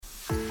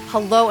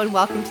Hello and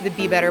welcome to the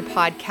Be Better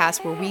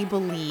podcast, where we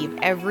believe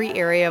every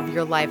area of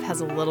your life has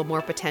a little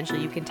more potential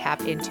you can tap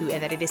into,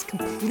 and that it is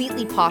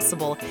completely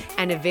possible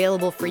and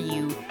available for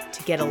you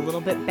to get a little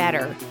bit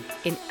better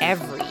in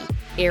every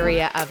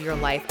area of your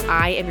life.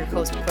 I am your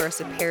host,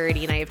 Clarissa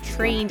Parody, and I have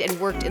trained and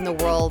worked in the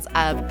worlds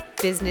of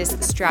business,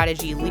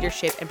 strategy,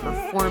 leadership, and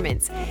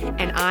performance.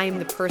 And I'm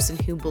the person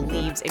who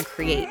believes and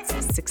creates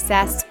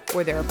success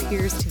where there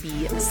appears to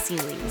be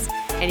ceilings.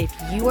 And if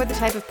you are the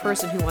type of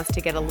person who wants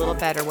to get a little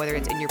better, whether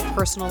it's in your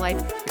personal life,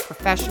 your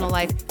professional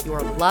life,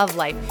 your love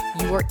life,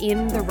 you are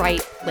in the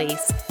right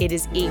place. It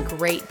is a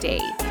great day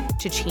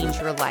to change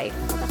your life.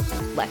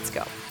 Let's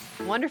go.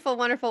 Wonderful,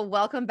 wonderful.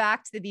 Welcome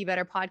back to the Be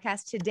Better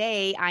podcast.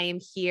 Today, I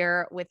am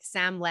here with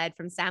Sam Led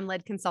from Sam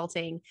Led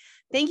Consulting.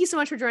 Thank you so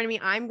much for joining me.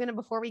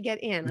 Before we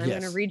get in, I'm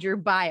going to read your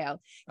bio.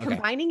 Okay.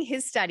 Combining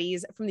his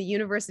studies from the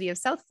University of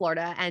South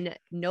Florida and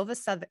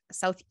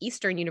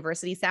Southeastern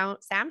University,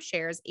 Sam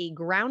shares a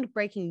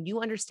groundbreaking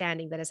new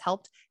understanding that has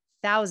helped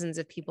thousands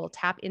of people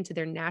tap into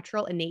their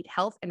natural innate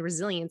health and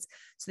resilience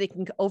so they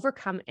can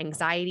overcome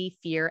anxiety,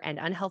 fear, and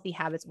unhealthy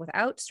habits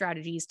without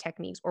strategies,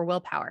 techniques, or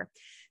willpower.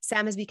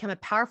 Sam has become a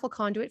powerful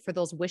conduit for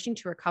those wishing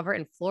to recover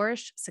and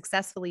flourish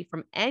successfully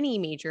from any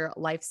major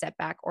life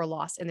setback or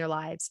loss in their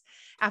lives.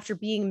 After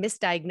being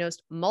misdiagnosed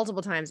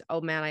multiple times, oh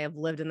man, I have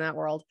lived in that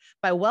world,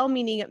 by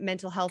well-meaning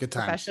mental health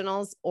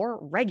professionals or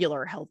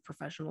regular health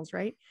professionals,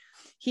 right?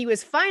 He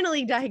was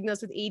finally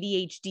diagnosed with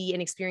ADHD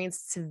and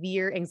experienced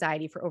severe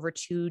anxiety for over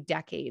 2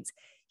 decades.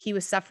 He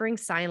was suffering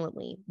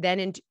silently. Then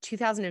in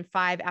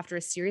 2005, after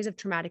a series of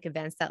traumatic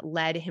events that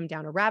led him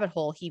down a rabbit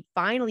hole, he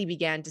finally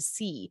began to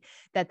see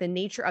that the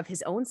nature of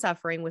his own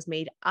suffering was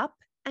made up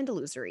and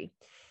illusory,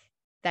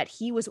 that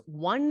he was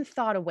one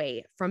thought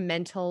away from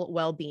mental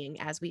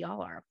well-being, as we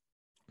all are,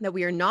 that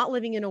we are not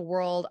living in a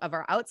world of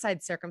our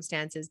outside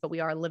circumstances, but we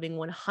are living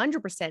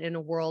 100% in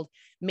a world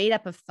made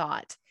up of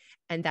thought,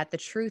 and that the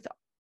truth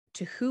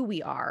to who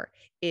we are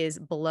is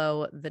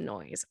below the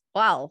noise.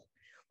 Well,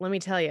 let me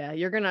tell you,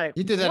 you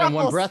did that in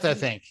one breath, I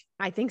think.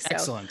 I think so.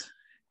 Excellent.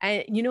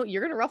 And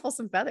you're going to ruffle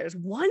some feathers.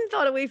 One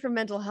thought away from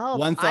mental health.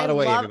 One thought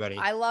away, everybody.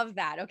 I love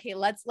that. Okay,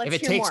 let's if it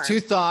hear takes more. 2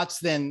 thoughts,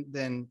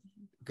 then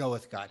go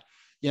with God.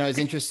 It's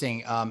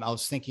interesting. I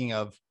was thinking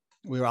of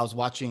I was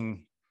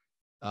watching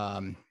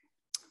the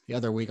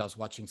other week. I was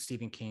watching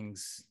Stephen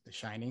King's The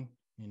Shining.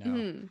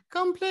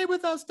 Come play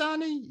with us,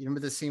 Donnie. You remember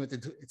the scene with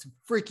it's a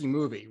freaking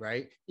movie,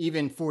 right?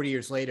 Even 40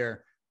 years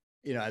later,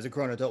 as a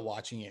grown adult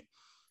watching it,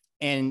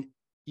 and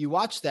you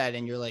watch that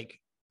and you're like,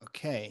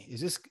 okay,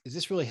 is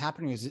this really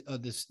happening? Is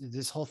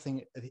this whole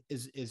thing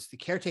is the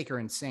caretaker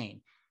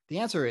insane? The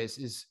answer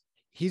is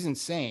he's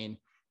insane,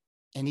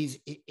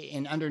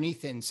 and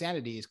underneath the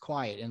insanity is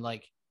quiet. And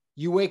like,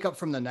 you wake up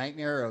from the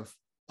nightmare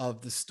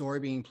of the story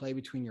being played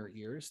between your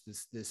ears,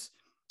 this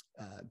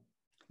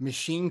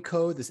machine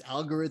code, this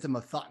algorithm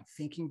of thought and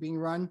thinking being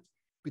run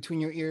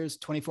between your ears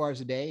 24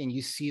 hours a day. And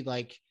you see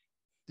like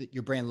that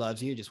your brain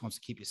loves you, just wants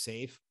to keep you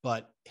safe,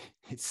 but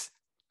it's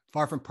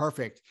far from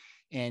perfect.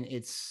 And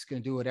it's going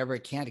to do whatever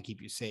it can to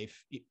keep you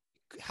safe,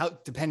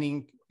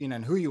 depending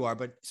on who you are,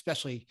 but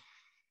especially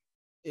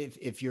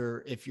if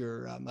you're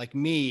like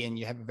me and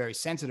you have a very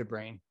sensitive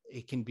brain,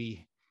 it can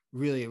be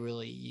really,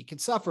 really, you can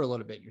suffer a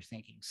little bit in your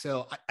thinking.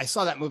 So I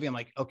saw that movie. I'm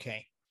like,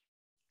 okay,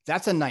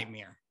 that's a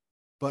nightmare,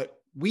 but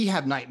we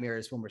have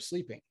nightmares when we're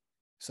sleeping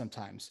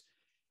sometimes.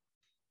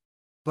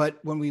 But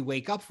when we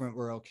wake up from it,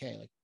 we're okay.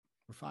 Like,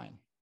 we're fine.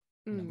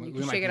 We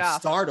might shake be it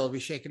off. Startled, we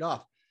shake it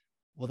off.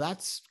 Well,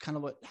 that's kind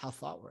of how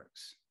thought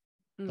works.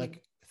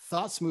 Like,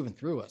 thoughts moving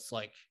through us.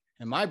 Like,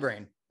 in my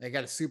brain, I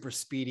got a super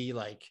speedy,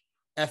 like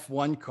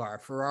F1 car,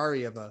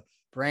 Ferrari of a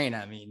brain.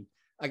 I mean,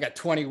 I got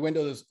 20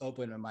 windows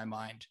open in my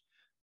mind.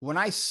 When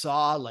I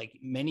saw, like,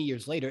 many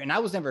years later, and I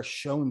was never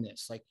shown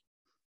this, like,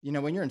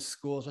 when you're in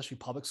school, especially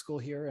public school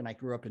here, and I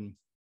grew up in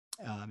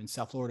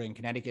South Florida and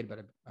Connecticut, but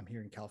I'm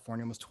here in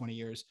California almost 20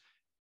 years.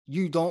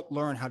 You don't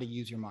learn how to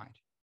use your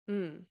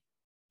mind.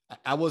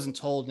 I wasn't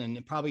told,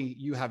 and probably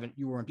you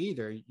weren't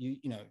either.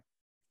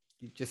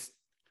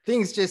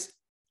 Things just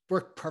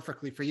work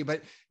perfectly for you.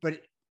 But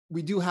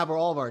we do have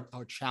all of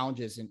our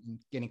challenges in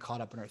getting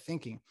caught up in our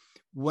thinking.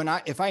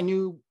 If I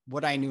knew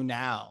what I knew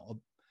now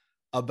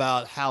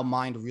about how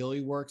mind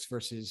really works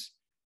versus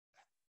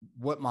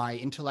what my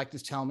intellect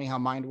is telling me how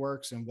mind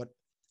works, and what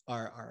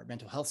our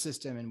mental health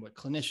system and what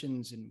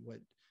clinicians and what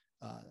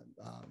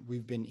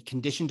we've been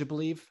conditioned to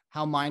believe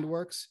how mind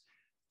works,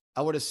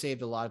 I would have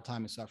saved a lot of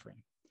time and suffering.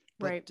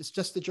 But right. It's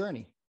just the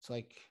journey. It's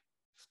like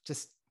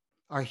just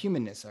our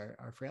humanness,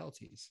 our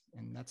frailties,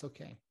 and that's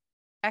okay.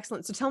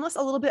 Excellent. So tell us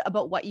a little bit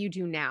about what you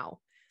do now.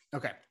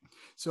 Okay.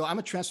 So I'm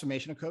a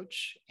transformational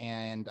coach,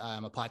 and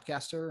I'm a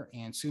podcaster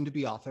and soon to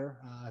be author.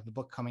 I have a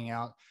book coming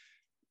out.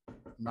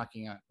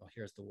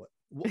 Here's the wood.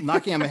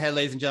 Knocking on my head,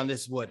 ladies and gentlemen,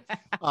 this is wood.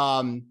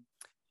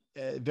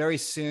 Very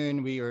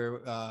soon we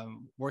are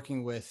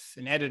working with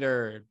an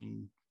editor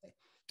and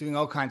doing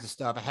all kinds of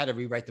stuff. I had to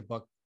rewrite the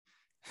book.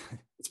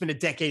 It's been a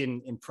decade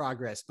in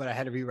progress, but I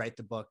had to rewrite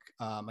the book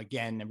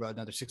again and wrote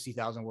another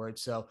 60,000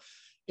 words. So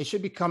it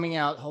should be coming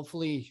out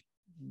hopefully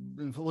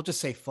we'll just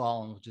say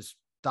fall, and we'll just ...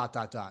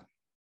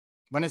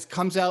 When it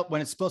comes out,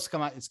 when it's supposed to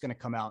come out, it's going to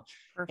come out.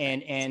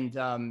 Perfect. And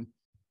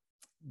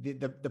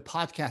the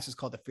podcast is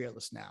called The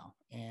Fearless Now,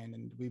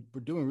 and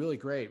we're doing really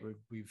great.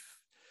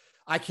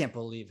 I can't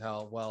believe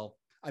how well.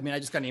 I mean, I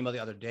just got an email the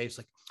other day. It's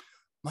like,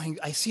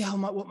 I see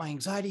what my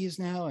anxiety is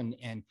now,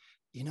 and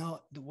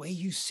the way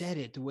you said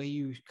it, the way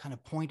you kind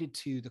of pointed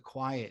to the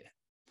quiet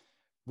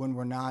when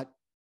we're not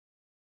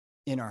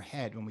in our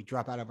head, when we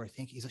drop out of our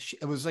thinking.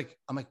 It was like,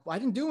 I'm like, well, I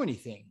didn't do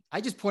anything.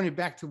 I just pointed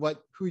back to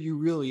who you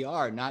really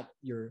are, not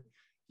your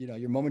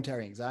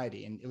momentary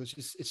anxiety. And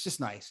it's just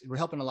nice. We're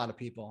helping a lot of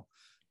people,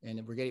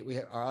 and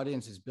our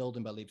audience is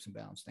building by leaps and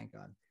bounds. Thank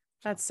God.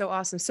 That's so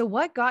awesome. So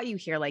what got you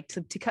here? Like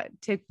to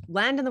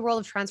land in the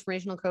world of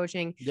transformational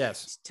coaching?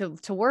 Yes. To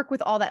work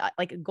with all that,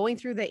 like going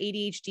through the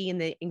ADHD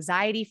and the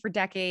anxiety for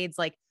decades,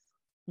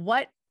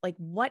 what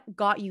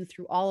got you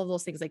through all of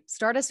those things? Like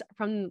start us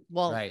from,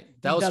 right.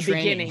 That was the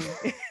beginning.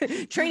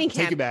 Training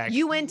camp. Take it back.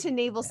 You went to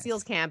Naval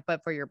SEALs camp,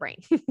 but for your brain.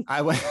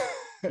 I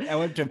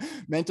went to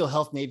Mental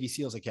Health Navy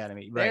SEALs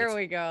Academy. Right. There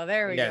we go.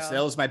 Yes,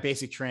 that was my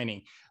basic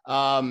training.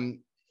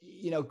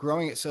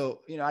 Growing it.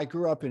 So, I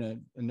grew up in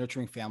a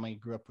nurturing family,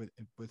 grew up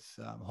with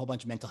a whole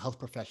bunch of mental health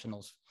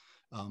professionals.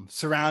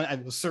 I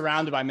was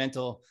surrounded by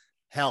mental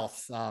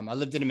health. I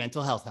lived in a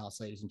mental health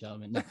house, ladies and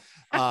gentlemen.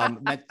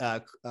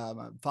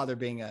 Father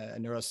being a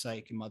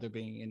neuropsych, and mother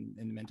being in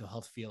the mental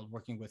health field,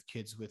 working with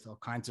kids with all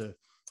kinds of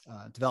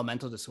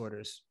developmental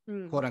disorders,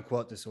 quote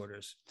unquote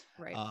disorders.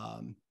 Right.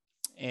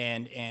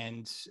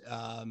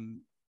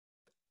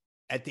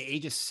 At the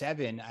age of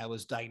 7, I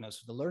was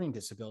diagnosed with a learning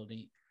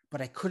disability,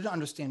 but I couldn't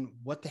understand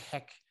what the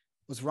heck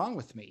was wrong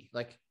with me.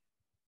 Like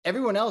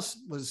everyone else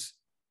was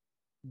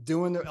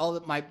doing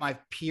my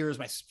peers,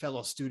 my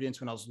fellow students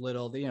when I was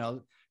little,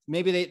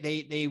 maybe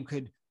they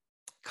could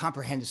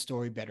comprehend the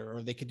story better,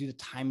 or they could do the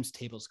times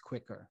tables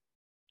quicker.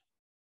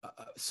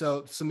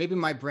 So maybe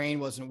my brain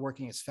wasn't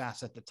working as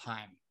fast at the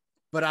time,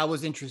 but I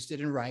was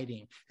interested in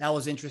writing. I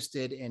was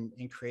interested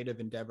in creative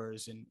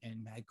endeavors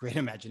and had great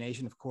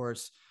imagination, of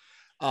course.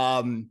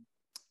 And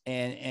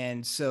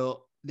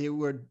so they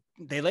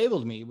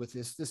labeled me with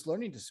this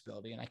learning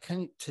disability, and I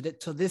couldn't,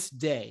 to this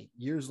day,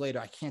 years later,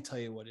 I can't tell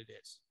you what it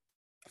is.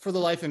 For the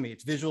life of me,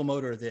 it's visual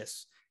motor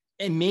this,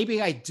 and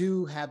maybe I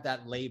do have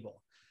that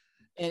label,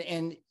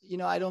 and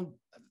I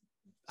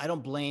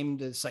don't blame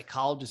the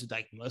psychologist who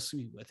diagnosed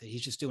me with it.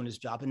 He's just doing his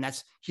job,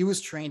 and he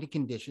was trained and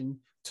conditioned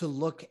to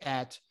look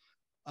at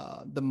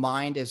the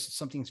mind as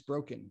something's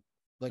broken.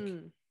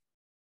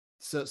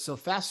 So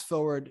fast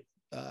forward,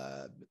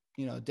 a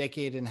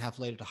decade and a half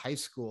later to high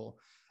school.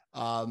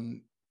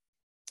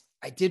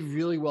 I did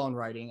really well in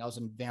writing. I was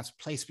in advanced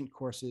placement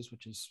courses,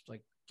 which is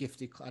like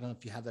gifted. I don't know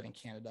if you have that in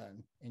Canada.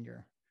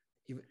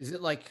 Is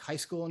it like high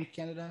school in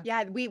Canada?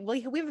 Yeah, we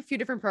have a few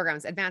different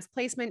programs: advanced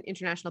placement,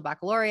 international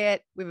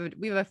baccalaureate.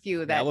 We have a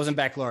few that. I wasn't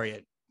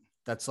baccalaureate.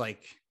 That's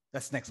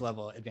next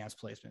level advanced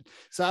placement.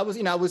 So I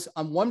was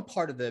on one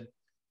part of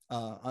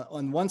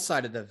on one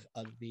side of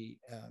the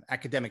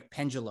academic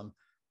pendulum.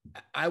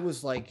 I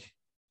was like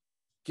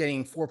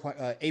getting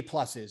A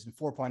pluses and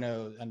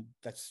 4.0, and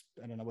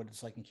I don't know what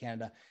it's like in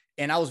Canada.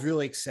 And I was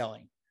really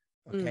excelling.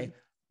 Okay.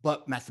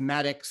 But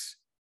mathematics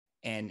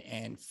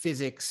and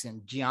physics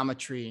and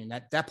geometry and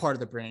that part of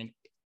the brain,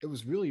 I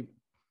was really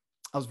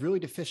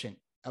deficient.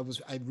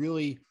 I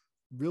really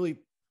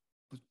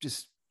was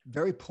just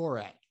very poor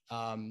at.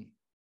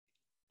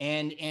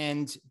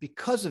 And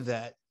because of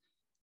that,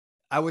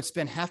 I would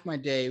spend half my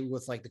day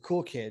with like the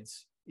cool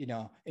kids,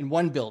 in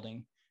one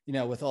building,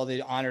 with all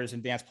the honors and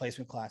advanced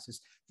placement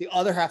classes. The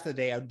other half of the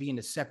day, I would be in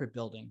a separate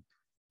building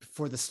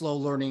for the slow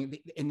learning.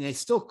 And they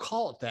still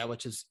call it that,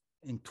 which is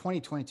in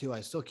 2022.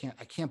 I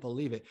can't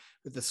believe it,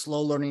 with the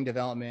slow learning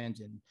development.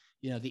 And,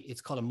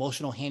 it's called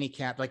emotional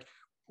handicap. Like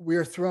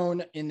we're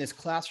thrown in this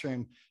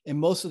classroom, and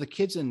most of the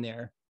kids in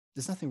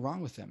there's nothing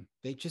wrong with them.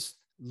 They just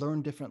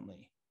learn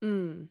differently.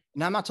 And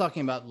I'm not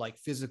talking about like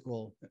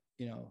physical,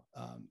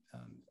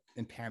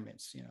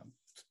 impairments,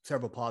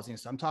 cerebral palsy and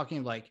stuff. I'm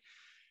talking like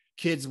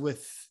kids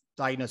with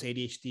diagnosed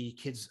ADHD,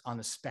 kids on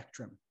the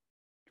spectrum,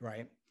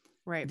 right?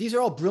 Right. These are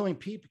all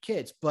brilliant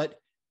kids, but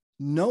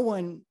no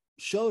one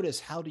showed us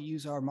how to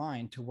use our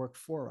mind to work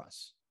for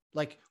us.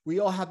 Like we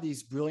all have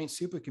these brilliant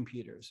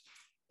supercomputers.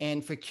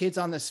 And for kids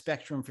on the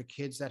spectrum, for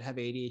kids that have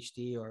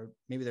ADHD, or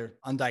maybe they're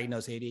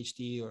undiagnosed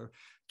ADHD, or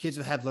kids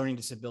that have learning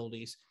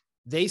disabilities,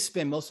 they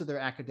spend most of their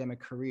academic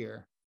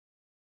career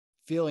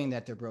feeling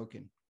that they're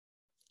broken.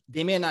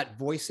 They may not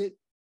voice it.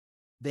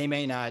 They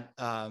may not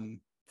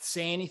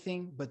say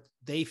anything, but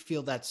they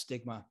feel that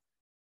stigma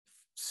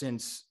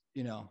since,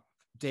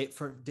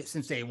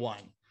 since day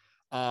one.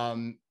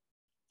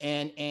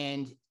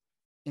 And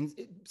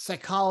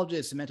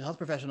psychologists and mental health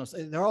professionals,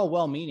 they're all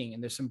well-meaning,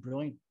 and there's some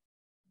brilliant,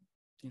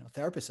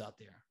 therapists out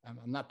there.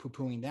 I'm not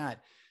poo-pooing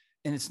that.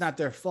 And it's not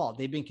their fault.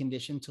 They've been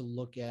conditioned to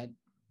look at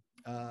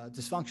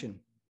dysfunction,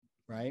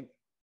 right?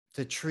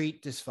 To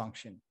treat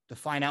dysfunction, to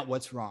find out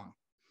what's wrong.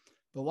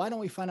 But why don't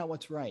we find out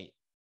what's right?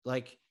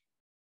 Like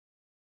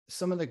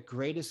some of the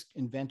greatest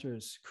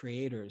inventors,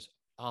 creators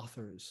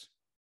authors,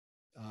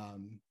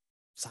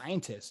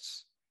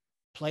 scientists,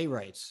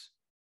 playwrights,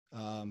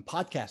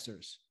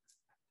 podcasters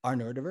are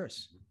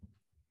neurodiverse.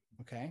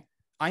 Okay.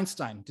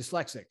 Einstein,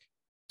 dyslexic,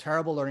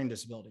 terrible learning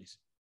disabilities.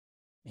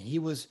 And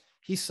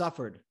he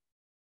suffered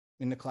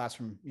in the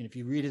classroom. You know, if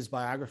you read his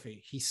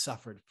biography, he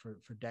suffered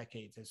for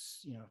decades. As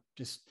you know,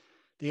 just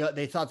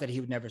they thought that he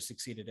would never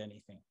succeed at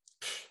anything.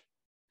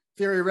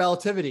 Theory of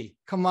relativity.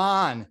 Come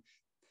on.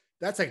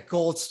 That's a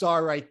gold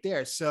star right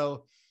there.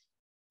 So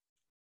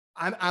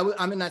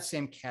I'm in that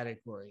same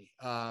category.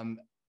 And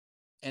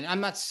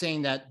I'm not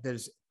saying that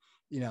there's,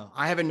 you know,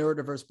 I have a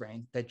neurodiverse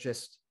brain that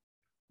just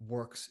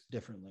works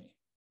differently.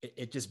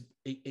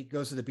 It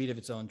goes to the beat of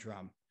its own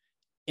drum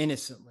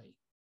innocently.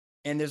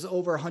 And there's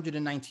over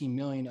 119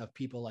 million of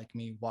people like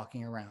me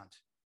walking around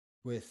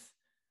with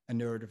a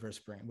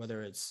neurodiverse brain,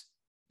 whether it's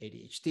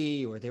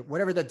ADHD or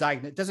whatever the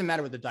diagnosis, it doesn't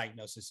matter what the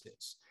diagnosis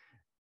is.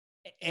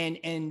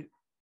 And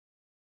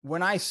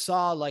when I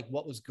saw like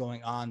what was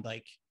going on,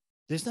 like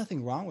there's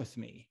nothing wrong with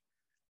me.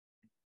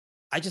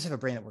 I just have a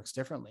brain that works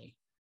differently.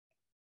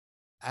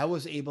 I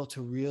was able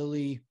to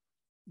really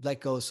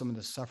let go of some of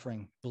the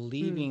suffering,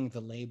 believing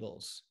the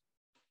labels,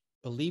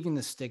 believing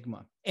the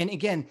stigma. And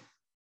again,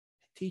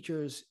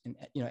 teachers and,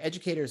 you know,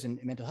 educators and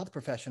mental health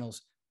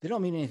professionals, they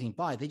don't mean anything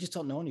by it. They just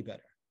don't know any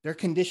better. They're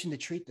conditioned to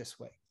treat this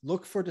way.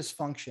 Look for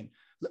dysfunction.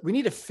 We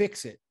need to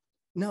fix it.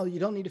 No, you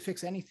don't need to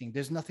fix anything.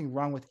 There's nothing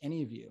wrong with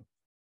any of you.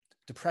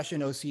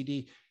 Depression,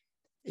 OCD,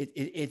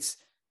 it's,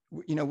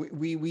 you know,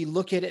 we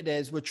look at it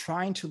as we're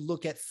trying to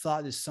look at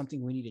thought as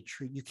something we need to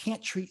treat. You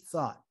can't treat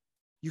thought.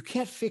 You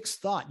can't fix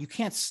thought. You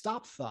can't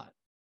stop thought.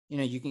 You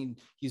know, you can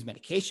use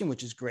medication,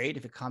 which is great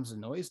if it calms the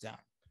noise down.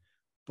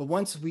 But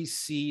once we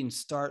see and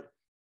start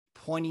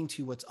pointing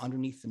to what's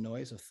underneath the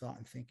noise of thought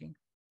and thinking,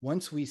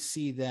 once we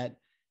see that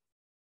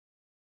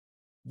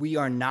we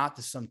are not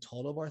the sum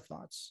total of our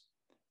thoughts,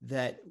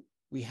 that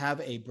we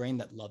have a brain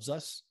that loves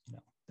us, you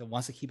know, that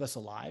wants to keep us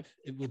alive,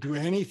 it will do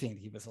anything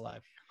to keep us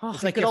alive. Oh,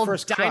 it's like your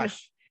first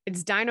crush.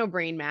 It's dino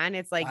brain, man.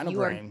 It's like Dino you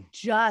brain. are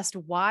just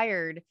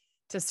wired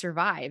to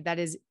survive. That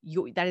is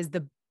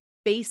the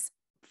base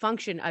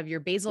function of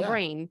your basal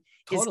brain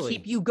totally. Is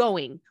keep you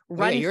going,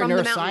 run from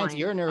the mountain line.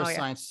 You're a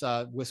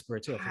neuroscience whisperer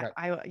too.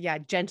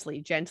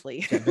 Gently.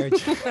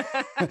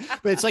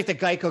 But it's like the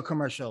Geico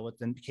commercial with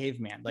the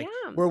caveman. Like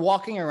we're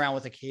walking around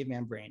with a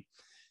caveman brain.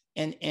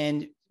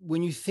 And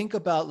when you think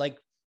about like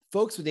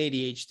folks with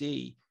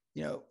ADHD,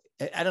 you know,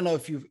 I don't know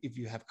if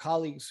you have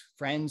colleagues,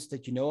 friends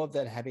that you know of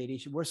that have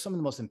ADHD, we're some of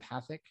the most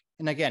empathic.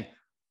 And again,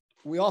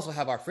 we also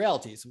have our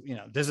frailties. You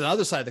know, there's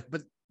another side of it,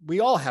 but we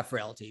all have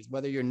frailties,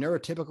 whether you're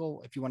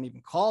neurotypical, if you want to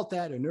even call it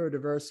that, or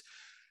neurodiverse,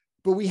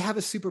 but we have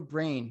a super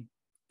brain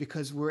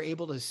because we're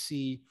able to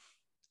see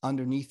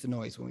underneath the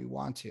noise when we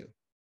want to.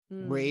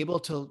 We're able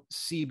to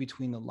see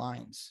between the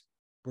lines.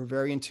 We're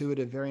very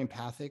intuitive, very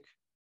empathic.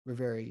 We're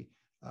very,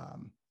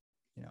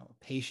 you know,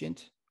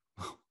 patient,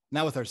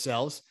 not with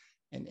ourselves,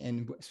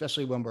 and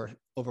especially when we're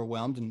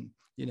overwhelmed, and,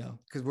 you know,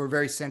 because we're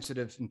very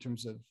sensitive in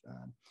terms of,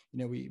 you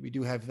know, we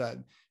do have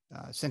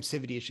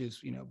sensitivity issues,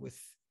 you know, with,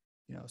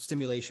 you know,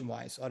 stimulation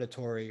wise,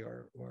 auditory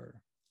or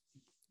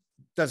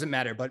doesn't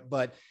matter,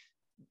 but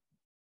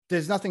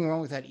there's nothing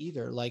wrong with that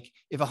either. Like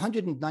if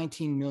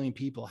 119 million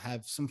people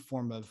have some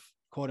form of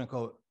quote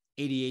unquote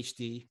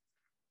ADHD,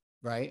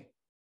 right?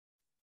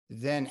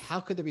 Then how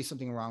could there be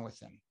something wrong with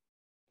them?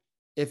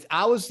 If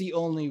I was the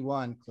only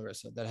one,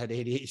 Clarissa, that had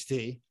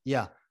ADHD,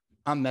 yeah,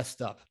 I'm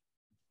messed up.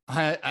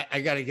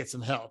 I got to get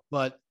some help,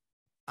 but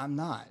I'm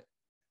not.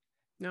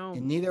 No,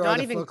 and neither not are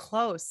the even folks.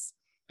 Close.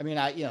 I mean,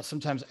 you know,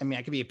 sometimes, I mean,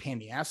 I could be a pain in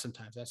the ass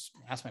sometimes.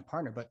 Ask my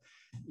partner, but,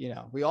 you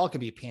know, we all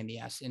could be a pain in the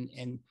ass.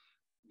 And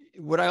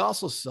what I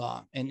also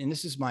saw, and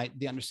this is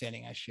the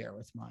understanding I share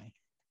with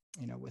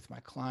my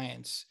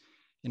clients,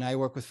 and I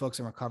work with folks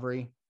in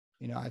recovery.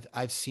 You know,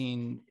 I've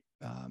seen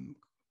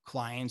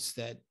clients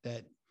that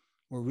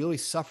were really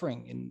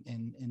suffering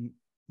and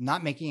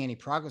not making any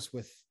progress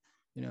with,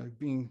 you know,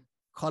 being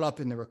caught up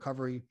in the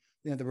recovery,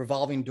 you know, the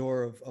revolving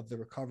door of the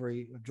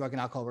recovery, drug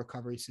and alcohol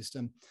recovery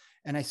system.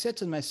 And I said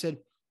to them, I said,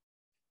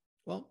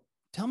 well,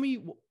 tell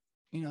me,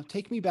 you know,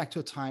 take me back to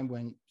a time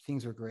when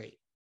things were great.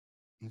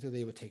 And so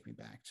they would take me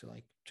back to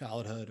like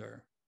childhood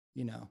or,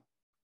 you know,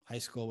 high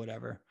school,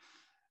 whatever.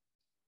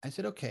 I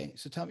said, okay,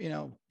 so tell me, you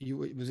know,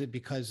 was it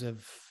because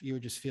of you were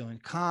just feeling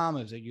calm?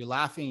 Was it you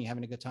laughing, you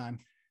having a good time?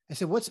 I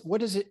said,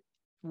 what is it?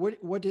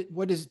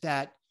 What does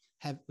that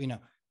have, you know,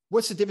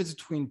 what's the difference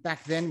between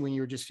back then when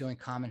you were just feeling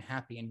calm and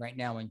happy and right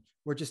now when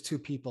we're just two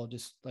people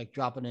just like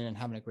dropping in and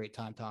having a great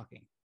time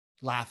talking,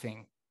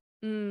 laughing,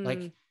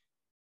 like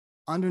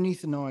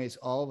underneath the noise,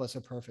 all of us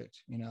are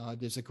perfect. You know,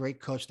 there's a great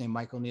coach named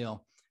Michael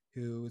Neal,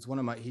 who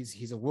is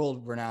he's a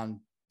world renowned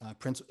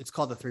principal. It's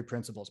called the 3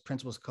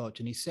 principles coach.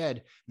 And he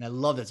said, and I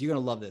love this, you're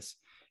going to love this,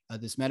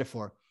 this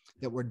metaphor,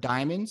 that we're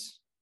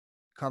diamonds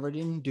covered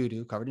in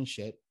doo-doo, covered in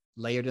shit,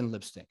 layered in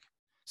lipstick.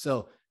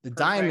 So the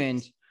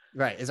diamond,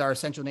 right, is our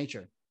essential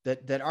nature,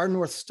 that our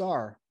North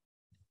Star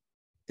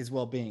is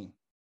well-being.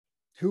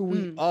 Who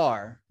we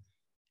are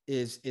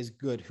is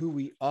good. Who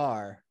we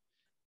are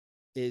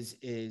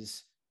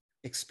is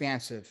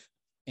expansive,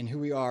 and who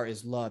we are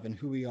is love, and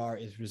who we are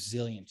is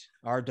resilient.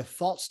 Our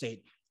default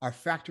state, our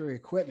factory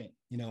equipment,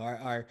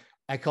 our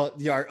I call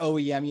it our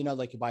OEM,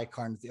 like you buy a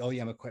car and the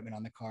OEM equipment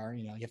on the car,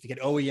 you have to get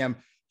OEM,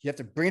 you have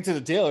to bring it to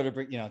the dealer to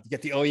bring, to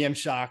get the OEM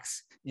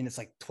shocks, and it's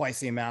like twice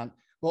the amount.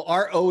 Well,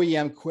 our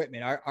OEM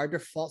equipment, our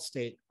default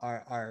state,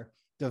 our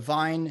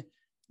divine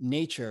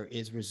nature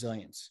is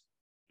resilience.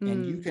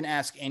 And you can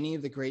ask any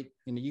of the great,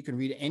 you can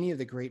read any of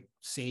the great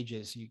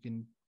sages. You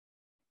can,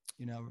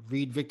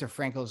 read Viktor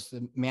Frankl's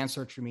The Man's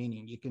Search for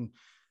Meaning. You can,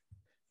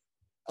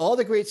 all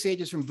the great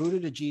sages from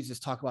Buddha to Jesus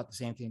talk about the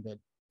same thing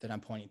that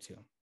I'm pointing to,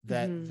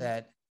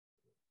 that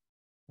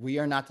we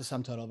are not the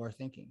sum total of our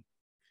thinking.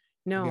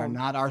 No, we are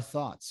not our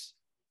thoughts.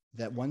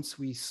 That once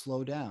we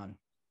slow down,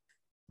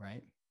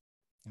 right,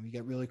 and we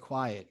get really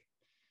quiet,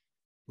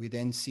 we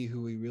then see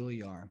who we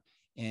really are.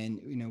 And,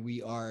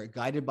 we are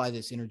guided by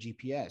this inner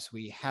GPS.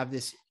 We have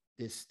this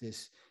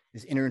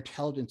inner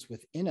intelligence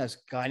within us,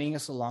 guiding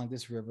us along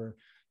this river,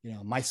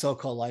 My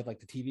So-Called Life, like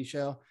the TV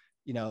show,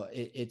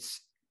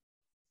 it's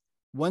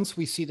once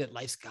we see that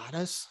life's got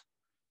us,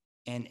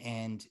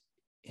 and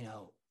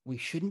we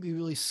shouldn't be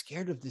really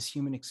scared of this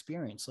human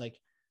experience. Like,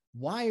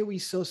 why are we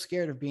so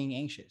scared of being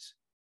anxious?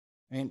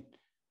 I mean,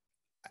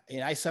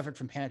 I suffered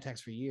from panic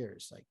attacks for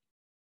years,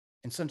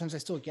 and sometimes I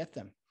still get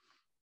them.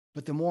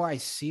 But the more I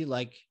see,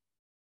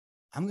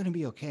 I'm going to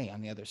be okay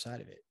on the other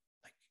side of it.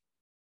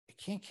 It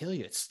can't kill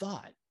you. It's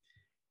thought.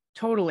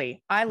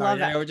 Totally. I love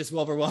that. We're just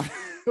overwhelmed.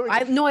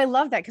 I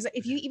love that. Because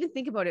if you even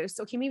think about it, it's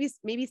okay. Maybe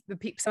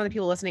some of the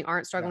people listening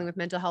aren't struggling with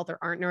mental health or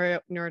aren't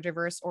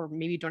neurodiverse, or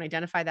maybe don't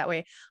identify that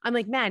way. I'm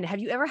like, man, have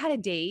you ever had a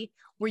day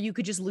where you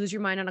could just lose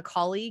your mind on a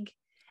colleague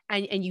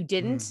and you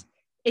didn't?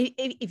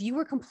 If you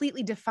were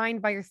completely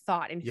defined by your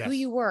thought, and who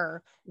you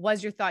were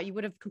was your thought, you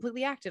would have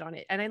completely acted on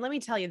it. And let me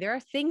tell you, there are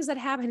things that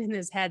happen in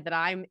this head that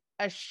I'm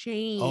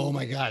ashamed. Oh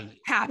my God.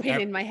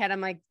 Happen in my head. I'm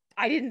like,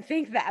 I didn't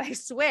think that, I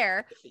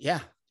swear. Yeah.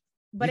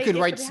 But you could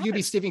write, you'd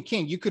be Stephen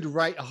King. You could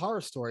write a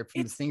horror story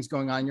from the things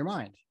going on in your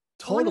mind.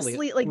 Totally.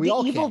 Honestly, like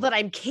the evil that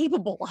I'm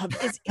capable of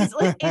is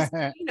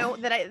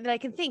that I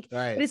can think,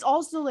 but it's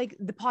also like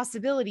the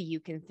possibility you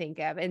can think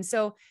of. And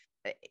so,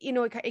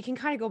 it can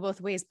kind of go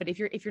both ways. But if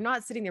you're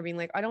not sitting there being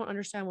like, I don't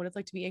understand what it's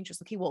like to be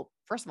anxious. Okay, well,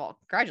 first of all,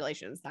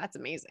 congratulations. That's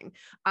amazing.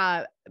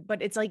 But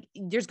it's like,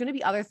 there's going to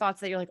be other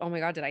thoughts that you're like, oh my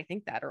God, did I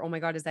think that? Or, oh my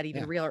God, is that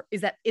even real? Or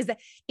is that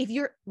if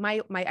you're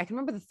I can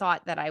remember the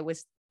thought that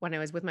when I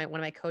was with one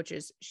of my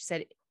coaches, she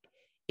said,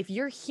 if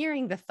you're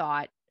hearing the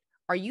thought,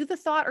 are you the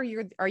thought, or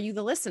are you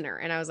the listener?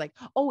 And I was like,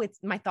 oh, it's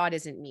my thought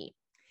isn't me.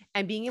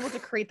 And being able to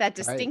create that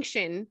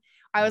distinction,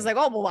 I was like,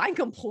 oh, well, I'm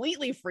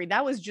completely free.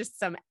 That was just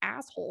some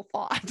asshole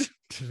thought.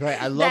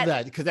 Right. I love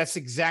that, because that's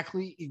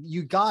exactly,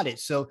 you got it.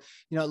 So,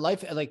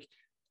 life, like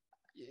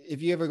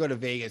if you ever go to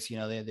Vegas, they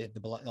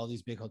have all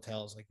these big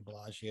hotels like the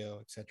Bellagio,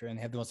 et cetera, and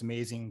they have the most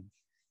amazing,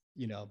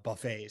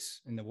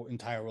 buffets in the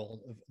entire world.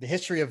 The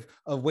history of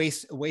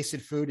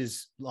wasted food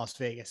is Las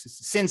Vegas.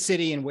 It's Sin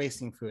City and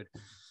wasting food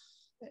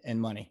and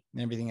money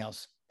and everything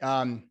else.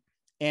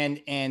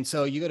 And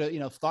so you go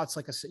to, thoughts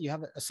like you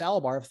have a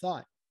salad bar of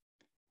thought.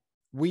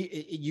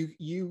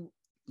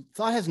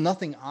 Thought has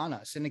nothing on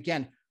us. And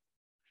again,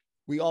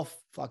 we all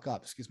fuck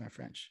up, excuse my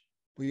French.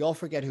 We all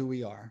forget who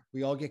we are.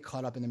 We all get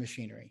caught up in the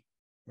machinery,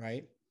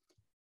 right?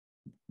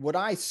 What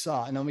I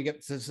saw, and then we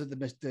get to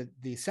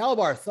the salad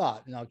bar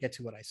thought, and I'll get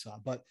to what I saw,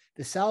 but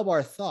the salad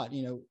bar thought,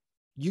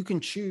 you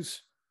can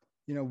choose,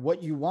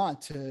 what you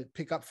want to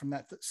pick up from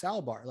that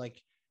salad bar.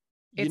 Like,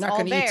 you're not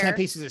going to eat 10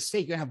 pieces of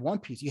steak. You're going to have one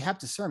piece. You have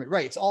discernment,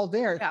 right? It's all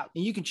there. Yeah.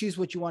 And you can choose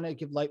what you want to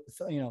give life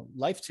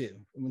to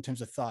in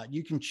terms of thought.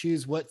 You can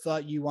choose what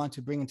thought you want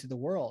to bring into the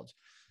world.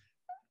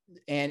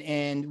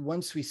 And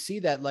once we see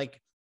that,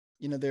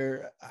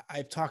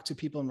 I've talked to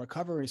people in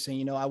recovery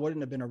saying, I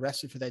wouldn't have been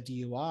arrested for that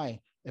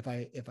DUI if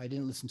I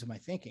didn't listen to my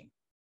thinking.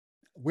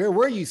 Where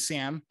were you,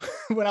 Sam,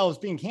 when I was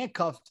being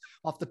handcuffed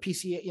off the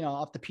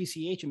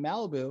PCH in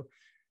Malibu,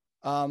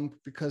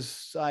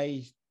 because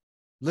I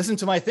listened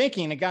to my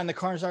thinking and got in the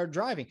car and started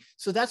driving.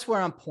 So that's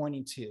where I'm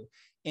pointing to.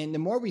 And the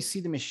more we see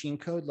the machine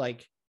code,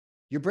 like,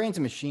 your brain's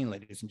a machine,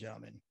 ladies and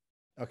gentlemen.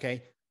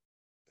 Okay.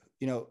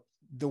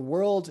 The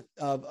world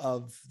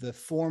of the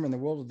form and the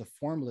world of the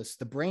formless,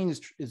 the brain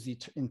is the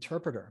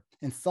interpreter,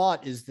 and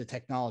thought is the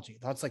technology.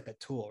 Thought's like the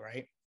tool,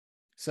 right?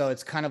 So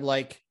it's kind of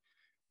like,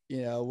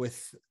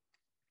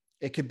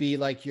 it could be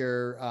like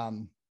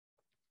it's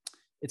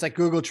like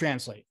Google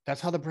Translate.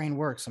 That's how the brain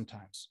works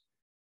sometimes.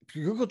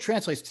 Google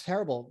Translate's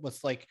terrible with,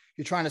 like,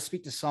 you're trying to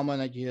speak to someone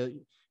that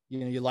you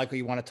like, or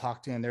you want to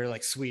talk to, and they're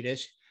like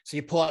Swedish. So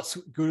you pull out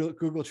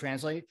Google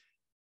Translate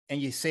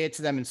and you say it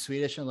to them in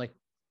Swedish, and like,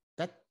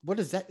 what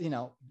is that?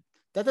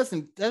 That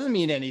doesn't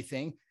mean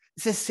anything.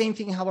 It's the same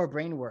thing how our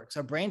brain works.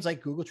 Our brain's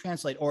like Google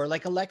Translate, or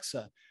like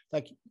Alexa.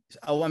 Like,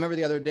 I remember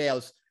the other day I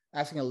was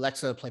asking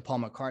Alexa to play Paul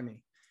McCartney,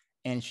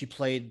 and she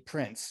played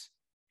Prince.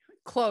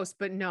 Close,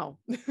 but no.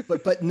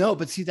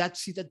 but see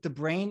that the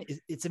brain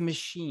it's a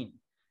machine.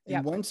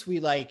 And once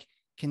we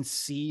can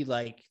see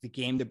the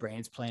game the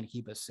brain's playing to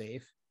keep us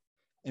safe,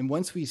 and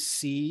once we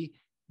see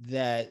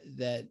that,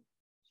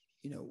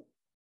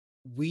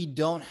 we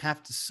don't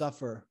have to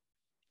suffer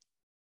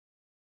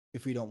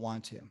if we don't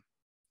want to,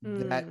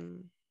 that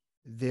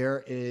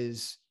there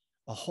is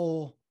a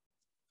whole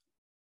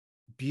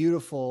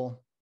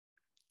beautiful,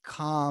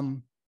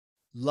 calm,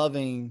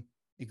 loving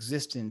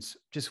existence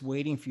just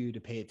waiting for you to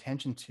pay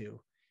attention to.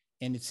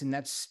 And it's in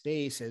that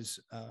space, as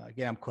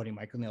again, I'm quoting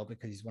Michael Neal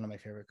because he's one of my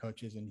favorite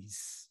coaches and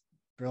he's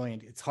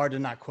brilliant. It's hard to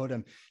not quote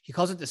him. He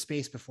calls it the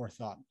space before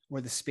thought,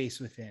 or the space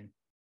within.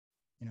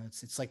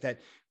 It's like that.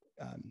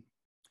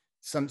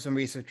 Some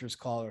researchers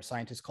call, or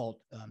scientists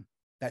call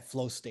that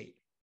flow state,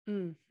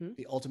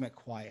 the ultimate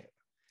quiet.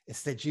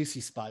 It's the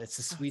juicy spot. It's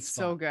the sweet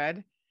spot. So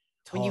good.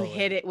 Totally.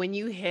 When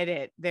you hit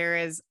it, there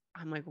is,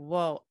 I'm like,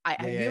 whoa.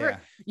 Have you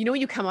ever,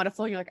 when you come out of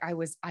flow, you're like, I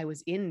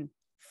was in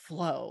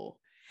flow.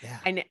 Yeah.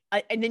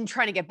 And then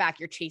trying to get back,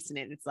 you're chasing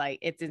it. It's like,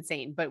 it's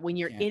insane. But when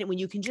you're in it, when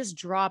you can just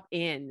drop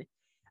in,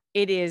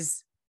 it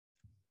is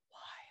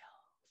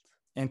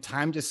wild. And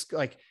time just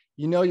like,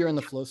 you're in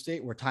the flow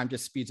state where time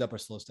just speeds up or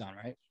slows down,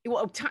 right?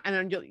 Well,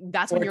 and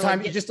that's when you're time,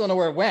 like, you just don't know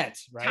where it went,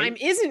 right? Time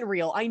isn't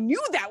real. I knew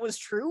that was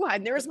true.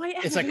 And there's my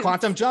evidence. It's like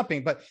quantum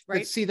jumping, but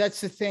see, that's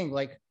the thing.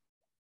 Like,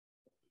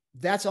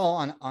 that's all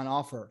on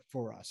offer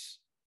for us.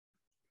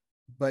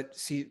 But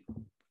see,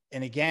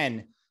 and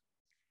again,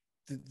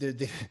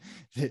 the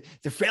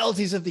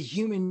frailties of the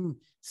human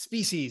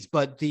species,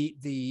 but the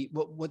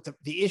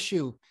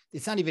issue,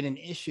 it's not even an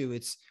issue.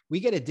 It's, we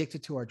get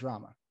addicted to our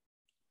drama.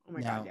 Oh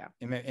my God, yeah.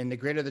 And the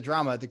greater the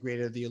drama, the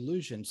greater the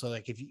illusion. So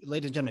like, if you,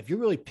 ladies and gentlemen, if you're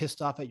really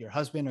pissed off at your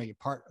husband or your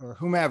partner or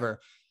whomever,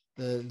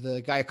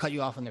 the guy who cut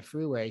you off on the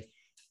freeway,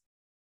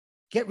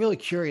 get really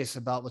curious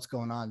about what's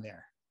going on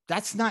there.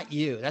 That's not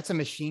you. That's a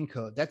machine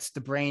code. That's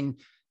the brain.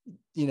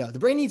 The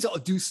brain needs to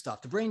do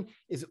stuff. The brain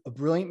is a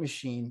brilliant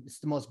machine. It's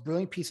the most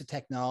brilliant piece of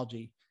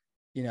technology,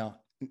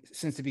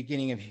 since the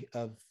beginning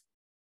of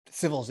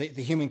civilization,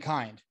 the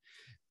humankind,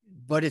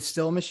 but it's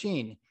still a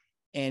machine,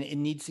 and it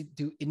needs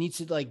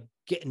to like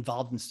get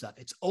involved in stuff.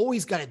 It's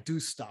always got to do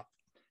stuff,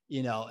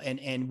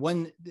 and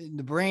when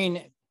the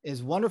brain,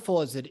 as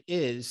wonderful as it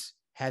is,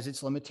 has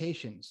its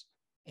limitations.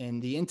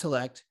 And the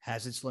intellect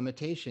has its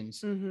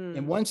limitations.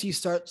 And once you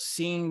start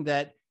seeing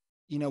that,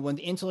 when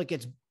the intellect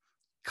gets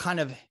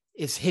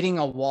is hitting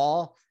a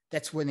wall,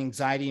 that's when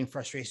anxiety and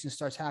frustration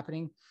starts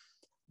happening.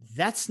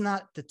 That's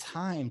not the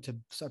time to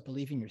start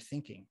believing you're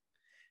thinking.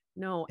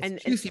 No.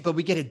 It's juicy, but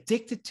we get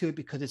addicted to it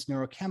because it's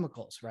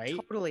neurochemicals, right?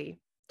 Totally.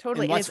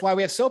 And that's why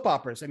we have soap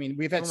operas. I mean,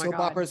 we've had soap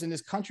operas in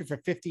this country for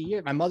 50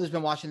 years. My mother's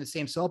been watching the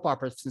same soap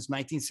opera since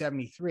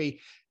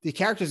 1973. The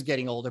character's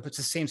getting older, but it's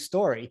the same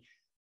story.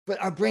 But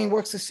our brain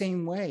works the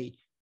same way.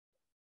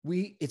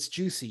 It's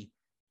juicy.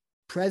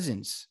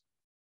 Presence,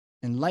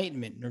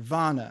 enlightenment,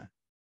 nirvana,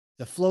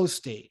 the flow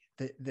state,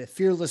 the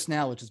fearless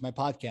now, which is my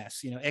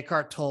podcast,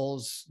 Eckhart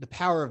Tolle's The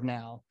Power of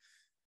Now.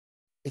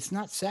 It's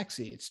not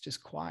sexy. It's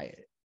just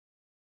quiet,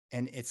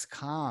 and it's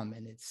calm,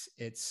 and it's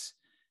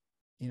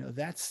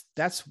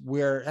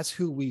that's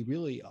who we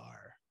really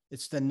are.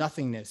 It's the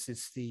nothingness.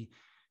 It's the,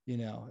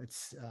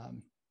 it's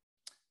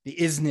the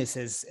isness,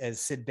 as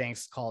Sid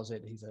Banks calls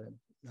it.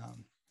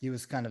 He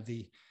was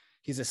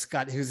a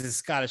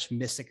Scottish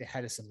mystic that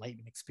had this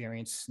enlightenment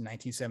experience in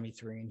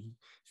 1973. And he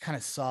kind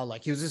of saw,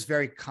 like, he was this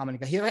very common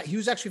guy. He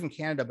was actually from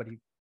Canada, but he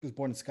was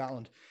born in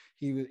Scotland.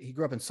 He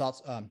grew up in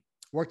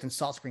worked in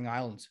Salt Spring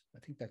Islands. I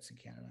think that's in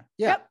Canada.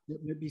 Yeah, yep.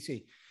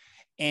 BC.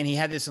 And he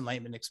had this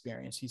enlightenment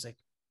experience. He's like,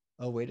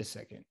 oh, wait a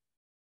second.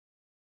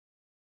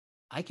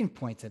 I can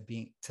point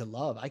to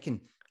love. I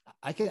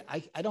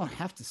don't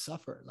have to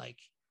suffer. Like,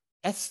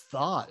 that's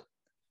thought.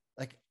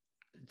 Like,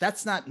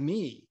 that's not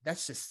me.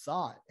 That's just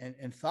thought.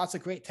 And thought's a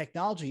great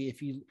technology.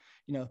 If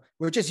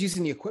we're just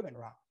using the equipment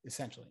wrong,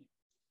 essentially.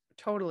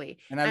 Totally.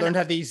 And I learned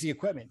how to use the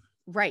equipment.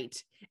 Right.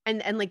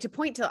 And like, to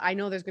point to, I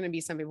know there's going to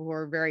be some people who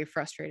are very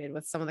frustrated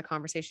with some of the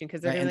conversation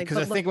because they're because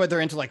I think what they're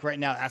into, like, right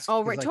now.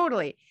 Oh, right. Like,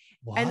 totally.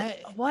 What? And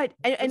what?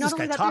 And not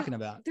only that, talking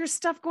about? There's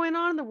stuff going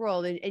on in the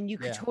world, and you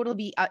could totally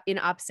be in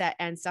upset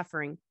and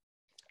suffering.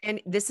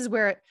 And this is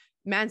where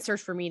Man's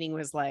Search for Meaning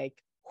was like,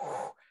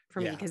 for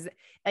me, because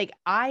like,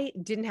 I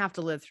didn't have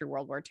to live through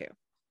World War II.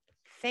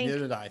 Neither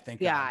did I. Thank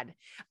God.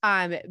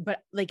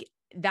 But like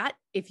that,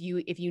 if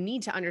you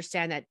need to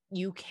understand that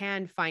you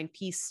can find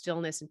peace,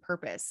 stillness, and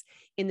purpose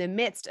in the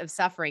midst of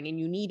suffering, and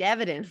you need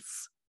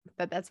evidence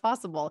that that's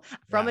possible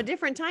from a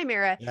different time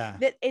era,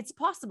 that it's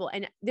possible.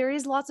 And there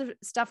is lots of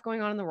stuff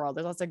going on in the world.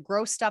 There's lots of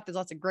gross stuff. There's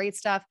lots of great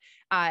stuff.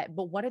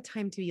 But what a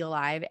time to be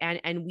alive.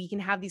 And we can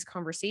have these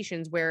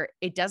conversations where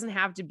it doesn't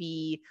have to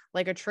be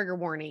like a trigger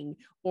warning,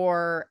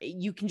 or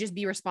you can just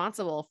be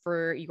responsible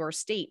for your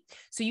state.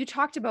 So you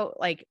talked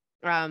about like,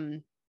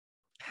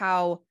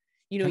 how,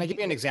 can I give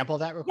you an example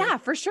of that real quick? Yeah,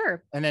 for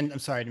sure. And then I'm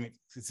sorry.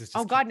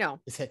 Oh God,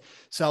 no.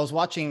 So I was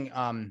watching,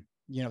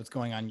 what's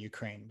going on in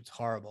Ukraine. It's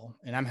horrible.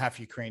 And I'm half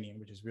Ukrainian,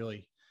 which is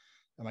really,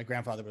 my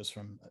grandfather was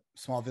from a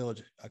small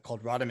village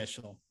called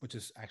Radomyshl, which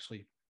is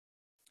actually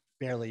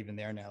barely even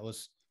there now. It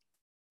was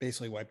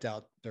basically wiped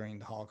out during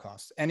the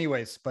Holocaust.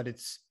 Anyways, but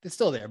it's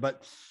still there.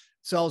 But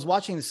so I was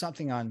watching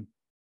something on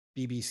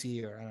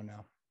BBC or I don't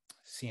know,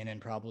 CNN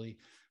probably,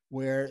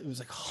 where it was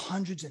like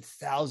hundreds and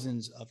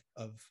thousands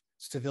of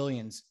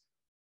civilians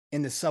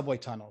in the subway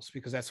tunnels,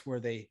 because that's where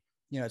they,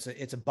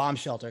 it's a bomb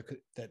shelter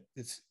that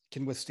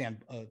can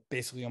withstand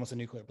basically almost a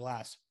nuclear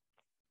blast.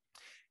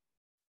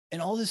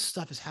 And all this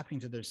stuff is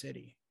happening to their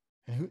city.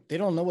 And they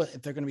don't know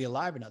if they're going to be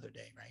alive another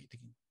day, right? They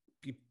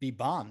can be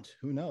bombed.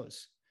 Who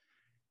knows?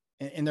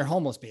 And they're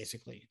homeless,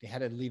 basically. They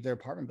had to leave their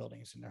apartment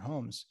buildings and their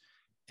homes.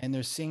 And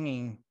they're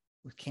singing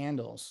with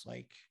candles,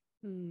 like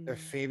their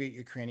favorite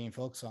Ukrainian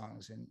folk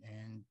songs.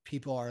 And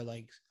people are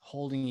like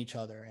holding each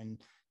other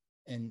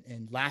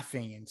and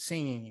laughing and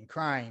singing and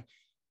crying.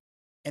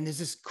 And there's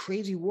this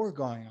crazy war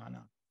going on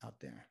out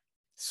there.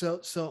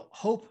 So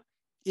hope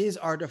is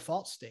our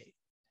default state.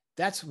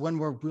 That's when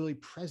we're really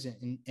present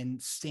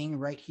and staying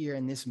right here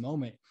in this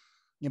moment.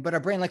 But our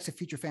brain likes a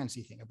future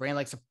fantasy thing. Our brain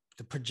likes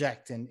to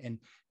project and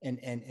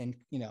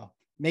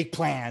make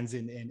plans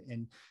and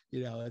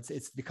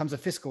it becomes a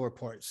fiscal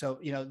report. So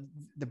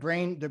the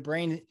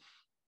brain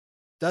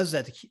does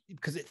that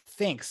because it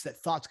thinks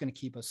that thought's going to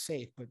keep us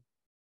safe, but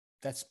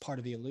that's part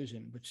of the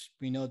illusion, which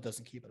we know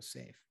doesn't keep us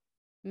safe.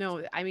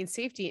 No, I mean,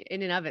 safety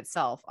in and of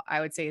itself,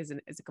 I would say is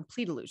a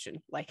complete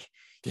illusion. Like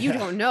you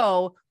don't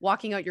know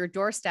walking out your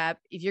doorstep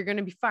if you're going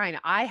to be fine.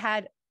 I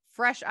had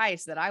fresh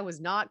ice that I was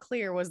not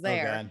clear was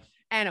there.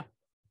 And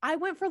I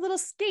went for a little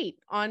skate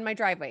on my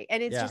driveway,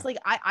 and it's just like,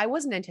 I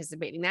wasn't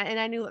anticipating that. And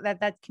I knew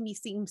that can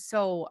seem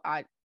so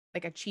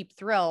like a cheap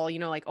thrill,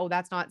 like, oh,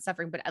 that's not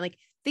suffering, but like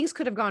things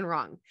could have gone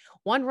wrong.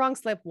 One wrong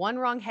slip, one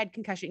wrong head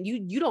concussion.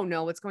 You don't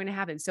know what's going to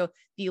happen. So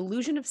the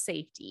illusion of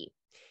safety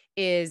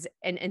is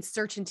and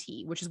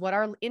certainty, which is what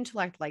our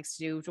intellect likes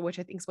to do, which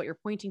I think is what you're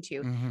pointing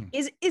to,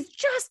 is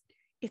just,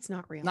 it's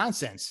not real.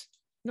 Nonsense.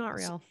 Not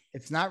real.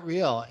 It's not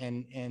real.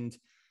 And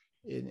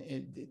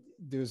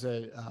there's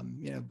a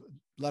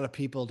lot of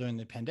people during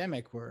the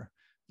pandemic were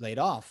laid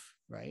off,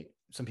 right?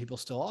 Some people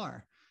still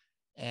are.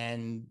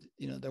 And,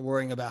 they're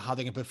worrying about how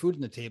they can put food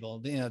on the table.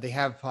 They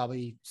have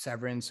probably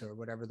severance or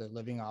whatever they're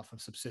living off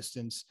of,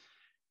 subsistence.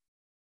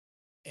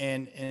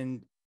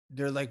 And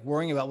they're like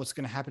worrying about what's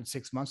going to happen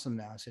 6 months from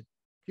now. I said,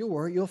 you'll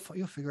worry, you'll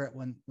figure out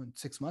when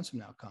 6 months from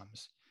now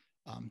comes.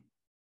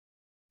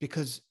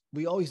 Because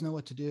we always know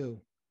what to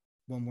do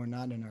when we're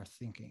not in our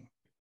thinking.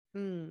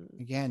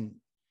 Again,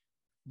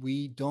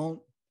 we don't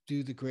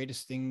do the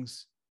greatest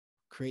things,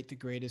 create the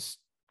greatest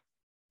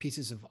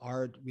pieces of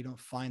art. We don't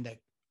find that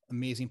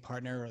amazing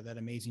partner or that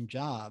amazing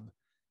job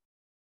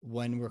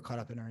when we're caught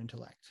up in our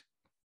intellect.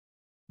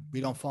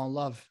 We don't fall in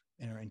love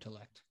in our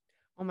intellect.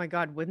 Oh my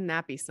God, wouldn't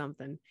that be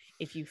something?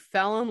 If you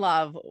fell in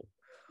love,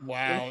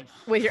 wow,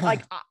 with your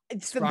like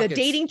the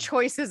dating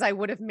choices I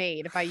would have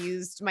made if I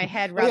used my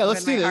head rather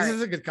let's than do my this. heart. This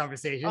is a good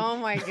conversation. Oh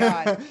my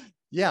God.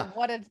 Yeah.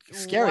 What a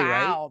scary,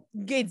 wow.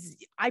 Right?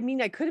 I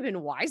mean, I could have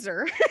been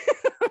wiser.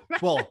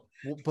 Well,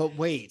 but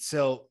wait.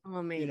 So,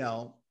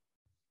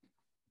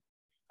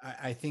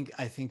 I think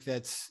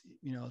that's,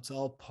 it's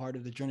all part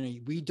of the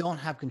journey. We don't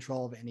have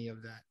control of any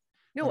of that.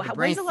 No, the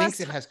brain thinks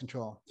it has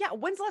control. Yeah.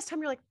 When's the last time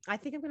you're like, I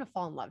think I'm going to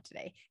fall in love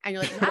today? And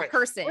you're like, that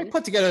person. We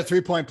put together a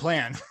 3-point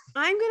plan.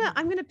 I'm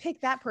going to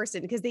pick that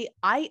person because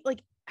I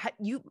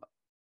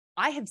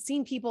have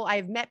seen people, I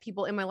have met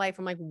people in my life.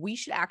 I'm like, we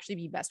should actually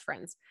be best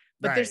friends,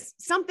 but there's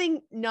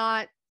something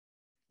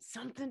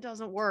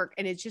doesn't work.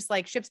 And it's just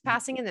like ships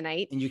passing in the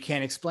night. And you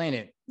can't explain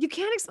it. You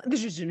can't explain.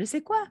 There's just je ne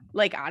sais quoi.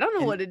 Like, I don't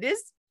know what it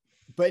is.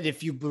 But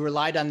if you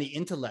relied on the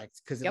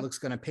intellect, because it looks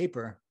good on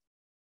paper.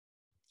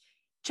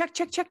 Check.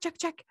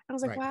 I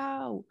was like,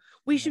 wow,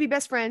 we should be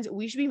best friends.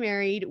 We should be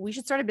married. We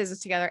should start a business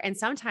together. And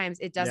sometimes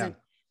it doesn't.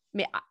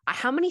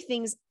 How many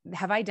things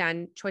have I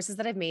done, choices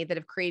that I've made that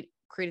have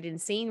created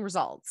insane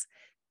results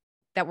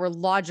that were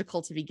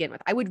logical to begin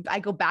with? I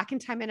go back in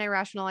time and I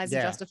rationalize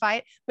and justify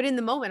it. But in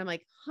the moment, I'm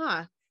like,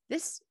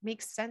 this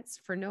makes sense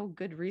for no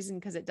good reason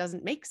because it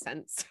doesn't make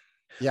sense.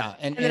 Yeah.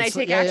 And then I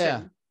take action.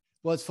 Yeah.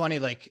 Well, it's funny.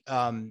 Like,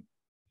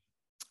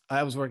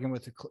 I was working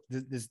with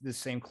this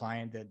same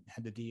client that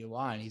had the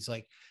DUI, and he's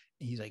like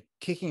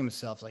kicking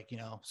himself, like,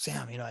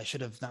 Sam, I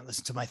should have not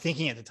listened to my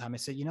thinking at the time. I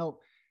said,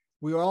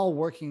 we were all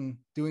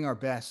doing our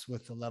best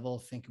with the level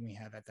of thinking we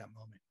have at that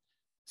moment.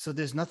 So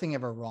there's nothing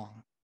ever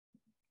wrong.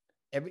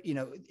 There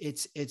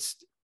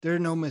are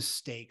no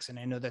mistakes. And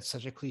I know that's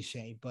such a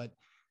cliche, but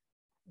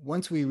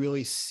once we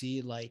really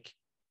see like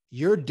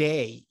your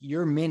day,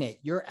 your minute,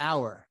 your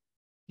hour,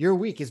 your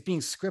week is being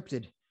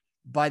scripted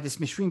by this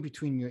machine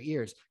between your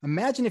ears.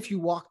 Imagine if you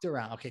walked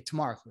around,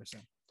 tomorrow, Clarissa.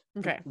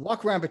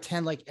 Walk around,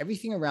 pretend like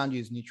everything around you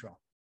is neutral.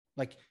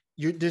 Like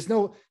there's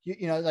no,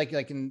 like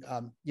in,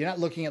 you're not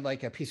looking at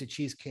like a piece of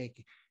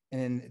cheesecake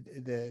and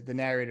then the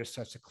narrator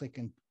starts to click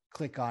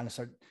on and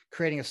start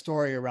creating a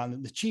story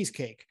around the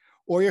cheesecake,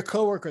 or your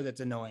coworker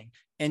that's annoying.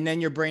 And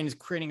then your brain is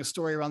creating a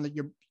story around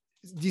do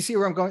you see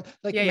where I'm going?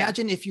 Like,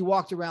 imagine if you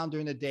walked around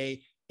during the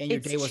day and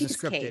your day wasn't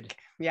scripted.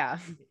 Yeah.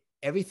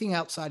 Everything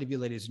outside of you,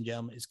 ladies and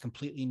gentlemen, is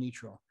completely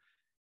neutral,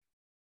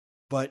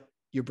 but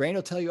your brain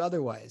will tell you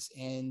otherwise.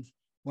 And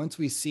once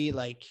we see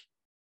like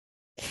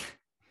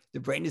the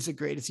brain is the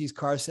greatest used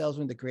car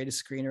salesman, the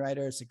greatest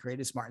screenwriter. It's the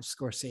greatest Martin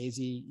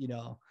Scorsese, you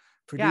know,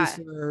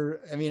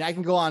 producer. I mean, I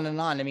can go on and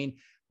on. I mean,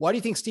 why do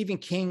you think Stephen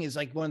King is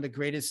like one of the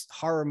greatest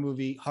horror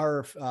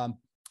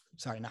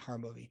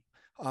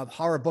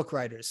book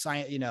writers?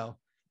 Science, you know,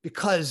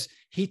 because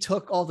he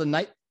took all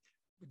the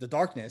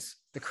darkness,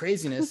 the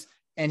craziness,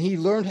 and he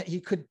learned he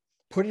could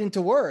put it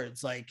into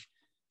words. Like,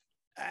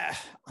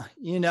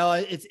 you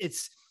know,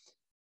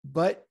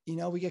 but you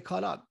know, we get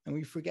caught up and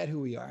we forget who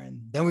we are,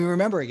 and then we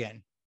remember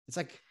again. It's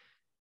like,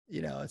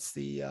 you know, it's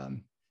the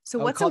so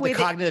what's the way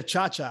cognitive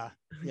cha-cha?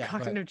 Yeah,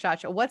 cognitive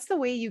cha-cha. What's the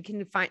way you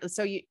can find?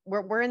 So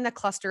we're in the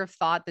cluster of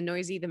thought, the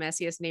noisy, the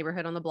messiest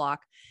neighborhood on the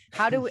block.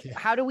 How do we,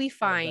 how do we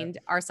find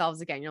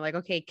ourselves again? You're like,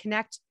 okay,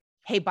 connect.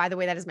 Hey, by the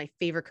way, that is my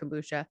favorite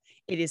kombucha.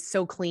 It is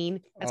so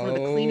clean. That's one of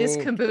the cleanest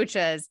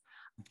kombuchas.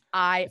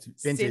 It's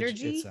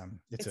vintage. Synergy.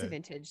 It's a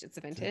vintage.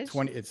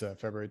 It's a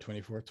February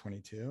 24th,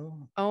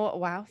 22. Oh,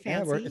 wow.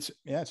 Fancy.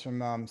 It's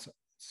from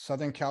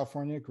Southern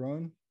California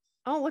grown.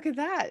 Oh, look at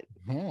that.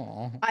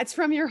 Oh. It's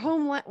from your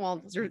homeland.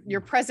 Well,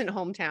 your present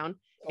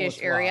hometown-ish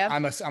area.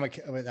 I'm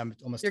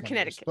almost. You're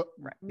Connecticut.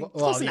 Right.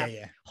 Close enough.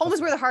 Yeah. Home is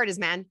where the heart is,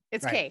 man.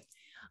 It's right. K.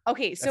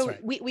 Okay, so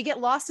right. we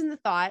get lost in the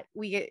thought,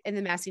 we get in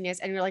the messiness,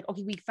 and you're like,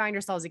 okay, we find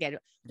ourselves again.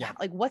 Yeah.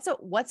 Like, what's a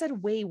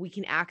way we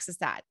can access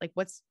that? Like,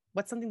 what's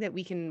something that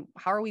we can?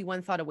 How are we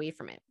one thought away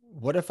from it?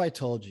 What if I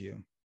told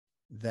you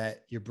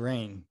that your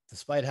brain,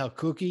 despite how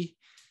kooky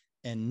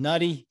and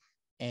nutty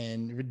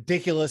and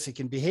ridiculous it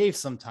can behave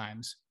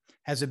sometimes,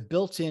 has a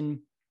built-in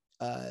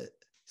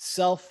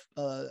self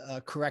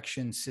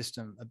correction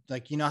system?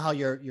 Like, you know how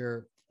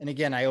you're, and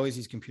again, I always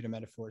use computer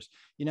metaphors.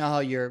 You know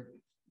how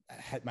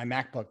had my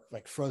MacBook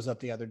like froze up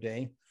the other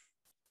day.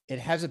 It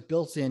has a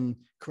built-in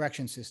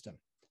correction system.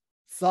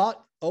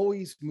 Thought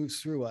always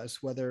moves through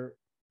us, whether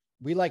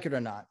we like it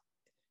or not.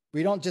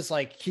 We don't just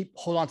like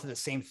hold on to the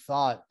same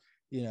thought,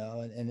 you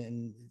know,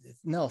 and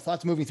no,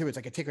 thought's moving through. It's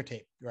like a ticker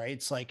tape, right?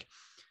 It's like,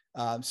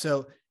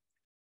 so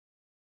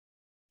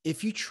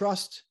if you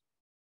trust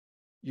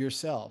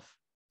yourself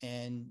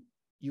and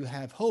you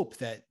have hope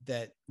that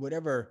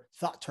whatever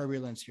thought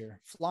turbulence you're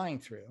flying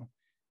through,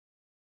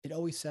 it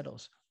always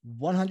settles.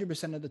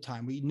 100% of the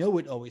time, we know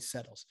it always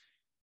settles.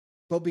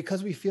 But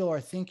because we feel our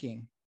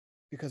thinking,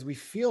 we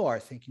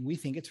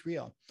think it's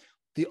real.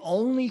 The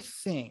only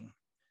thing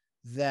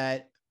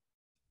that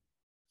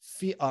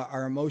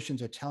our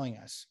emotions are telling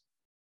us.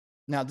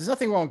 Now, there's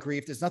nothing wrong with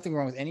grief. There's nothing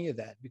wrong with any of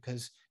that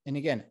because, and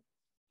again,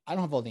 I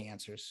don't have all the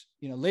answers.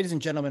 You know, ladies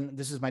and gentlemen,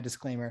 this is my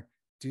disclaimer.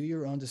 Do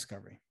your own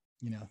discovery,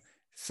 you know,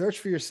 search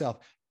for yourself,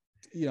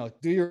 you know,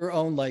 do your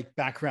own like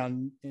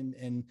background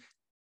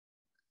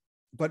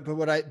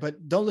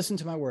but don't listen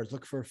to my words,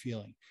 look for a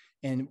feeling.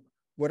 And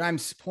what I'm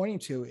pointing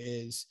to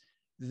is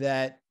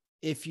that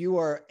if you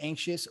are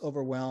anxious,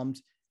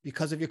 overwhelmed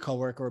because of your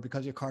coworker or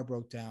because your car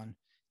broke down,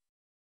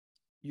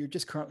 you're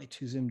just currently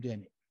too zoomed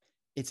in.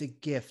 It's a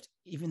gift,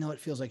 even though it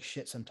feels like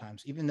shit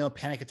sometimes, even though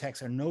panic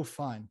attacks are no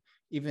fun,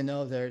 even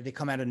though they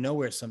come out of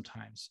nowhere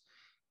sometimes.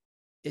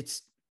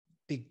 It's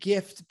the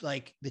gift,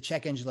 like the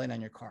check engine light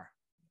on your car.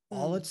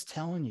 All it's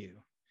telling you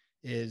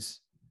is,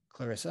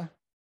 Clarissa,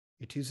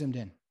 you're too zoomed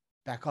in.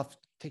 Back off,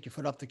 take your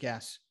foot off the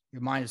gas.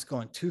 Your mind is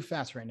going too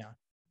fast right now.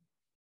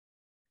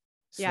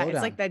 Slow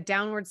down. Like that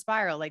downward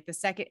spiral, like the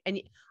second,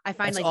 and I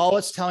find that's all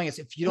it's telling us.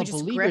 If you don't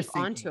believe grip you're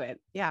thinking, onto it.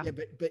 Yeah.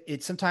 But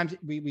it's sometimes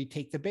we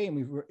take the bait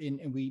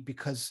and we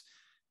because,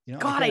 you know,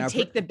 God, again, I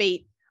take the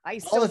bait. I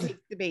still take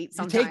the bait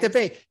sometimes. You take the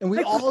bait, and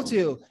we all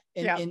do.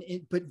 And, yeah.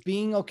 But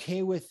being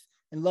okay with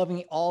and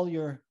loving all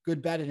your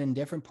good, bad, and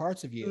indifferent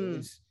parts of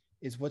you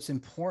is what's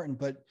important.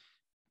 But,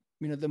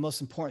 you know, the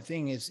most important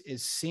thing is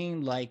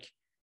seeing like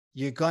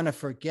you're going to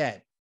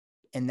forget,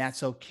 and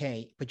that's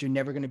okay, but you're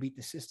never going to beat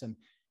the system.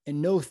 And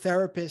no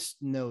therapist,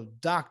 no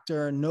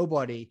doctor,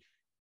 nobody,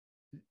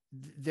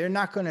 they're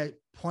not going to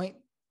point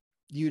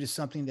you to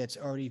something that's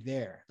already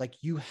there. Like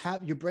your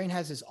brain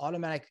has this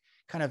automatic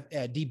kind of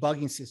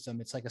debugging system.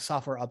 It's like a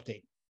software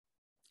update,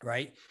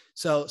 right?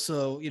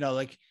 So, you know,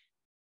 like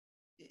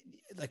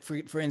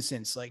for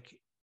instance, like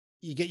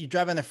you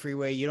drive on the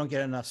freeway, you don't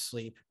get enough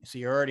sleep. So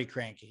you're already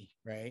cranky,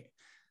 right?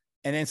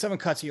 And then someone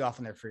cuts you off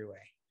on their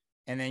freeway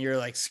and then you're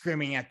like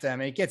screaming at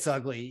them and it gets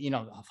ugly, you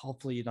know,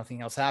 hopefully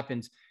nothing else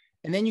happens.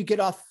 And then you get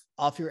off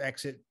your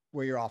exit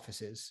where your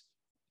office is.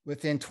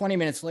 Within 20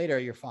 minutes later,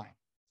 you're fine.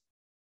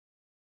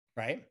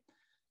 Right?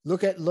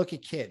 Look at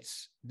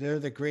kids. They're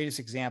the greatest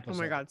examples.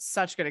 Oh my God,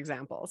 such good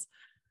examples.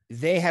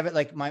 They have it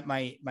like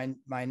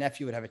my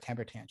nephew would have a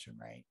temper tantrum,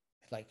 right?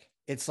 Like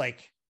it's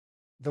like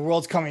the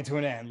world's coming to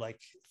an end, like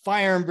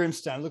fire and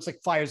brimstone. It looks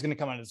like fire's gonna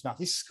come out of his mouth.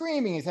 He's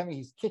screaming,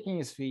 he's kicking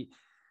his feet.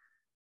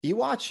 You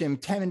watch him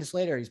 10 minutes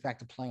later, he's back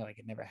to playing like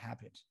it never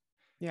happened.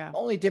 Yeah. The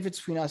only difference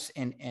between us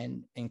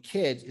and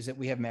kids is that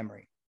we have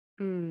memory.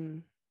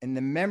 And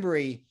the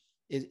memory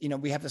is, you know,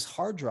 we have this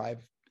hard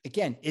drive.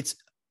 Again, it's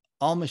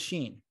all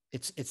machine.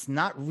 It's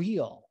not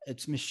real.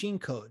 It's machine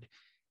code.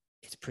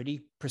 It's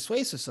pretty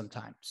persuasive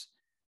sometimes.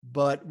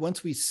 But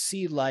once we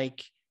see,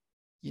 like,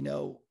 you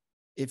know,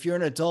 if you're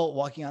an adult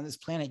walking on this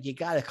planet, you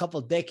got a couple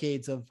of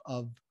decades of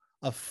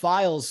of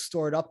files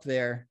stored up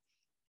there.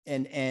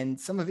 And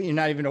some of it you're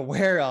not even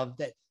aware of,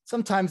 that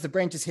sometimes the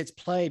brain just hits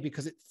play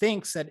because it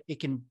thinks that it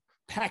can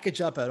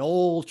package up an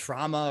old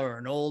trauma or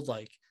an old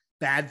like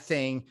bad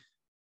thing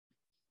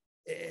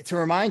to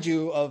remind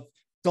you of,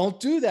 don't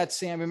do that,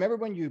 Sam. Remember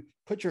when you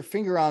put your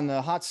finger on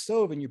the hot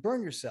stove and you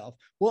burn yourself?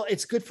 Well,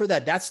 it's good for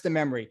that. That's the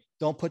memory.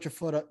 Don't put your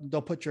foot up,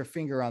 don't put your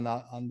finger on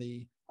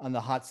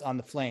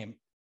the flame.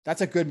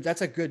 That's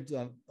a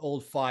good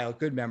old file,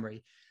 good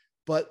memory.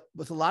 But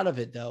with a lot of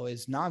it though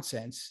is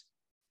nonsense.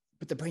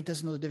 But the brain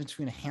doesn't know the difference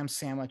between a ham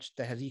sandwich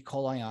that has E.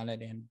 coli on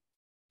it and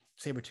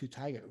saber-toothed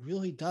tiger. It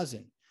really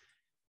doesn't.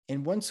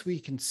 And once we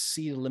can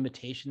see the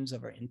limitations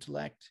of our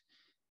intellect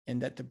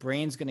and that the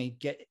brain's going to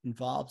get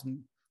involved, and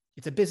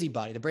it's a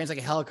busybody. The brain's like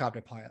a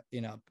helicopter pilot,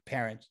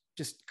 parent,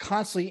 just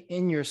constantly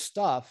in your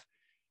stuff.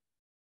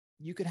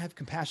 You can have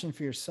compassion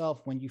for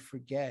yourself when you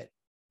forget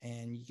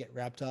and you get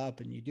wrapped up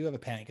and you do have a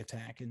panic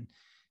attack. And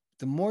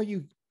the more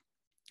you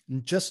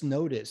just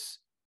notice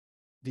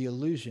the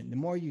illusion, the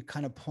more you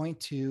kind of point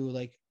to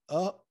like,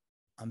 oh,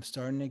 I'm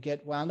starting to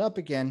get wound up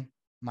again.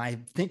 My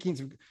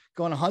thinking's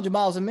going 100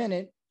 miles a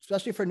minute,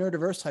 especially for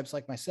neurodiverse types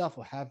like myself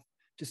who have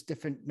just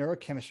different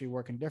neurochemistry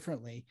working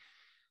differently.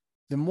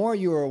 The more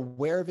you're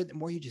aware of it, the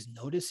more you just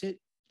notice it.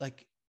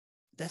 Like,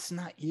 that's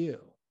not you.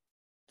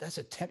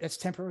 That's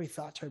temporary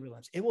thought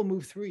turbulence. It will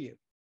move through you.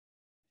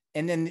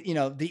 And then,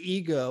 the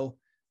ego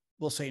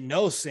will say,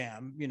 no,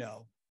 Sam, you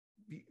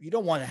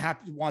don't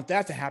want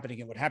that to happen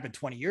again. What happened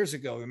 20 years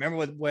ago? Remember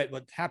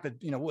what happened,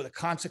 what the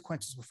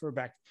consequences refer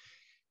back.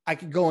 I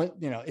could go in,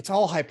 it's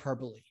all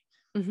hyperbole.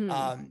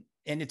 Mm-hmm.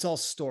 And it's all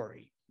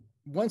story.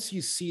 Once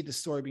you see the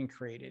story being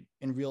created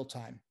in real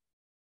time,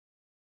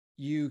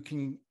 you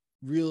can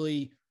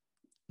really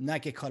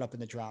not get caught up in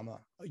the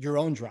drama, your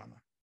own drama,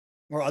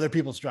 or other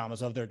people's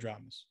dramas of their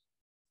dramas.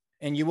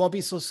 And you won't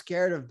be so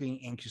scared of being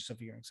anxious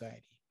of your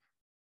anxiety.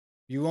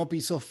 You won't be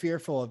so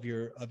fearful of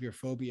your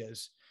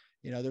phobias.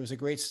 There was a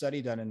great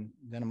study done, and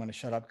then I'm going to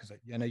shut up because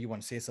I know you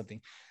want to say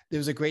something. There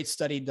was a great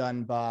study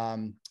done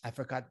by, I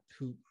forgot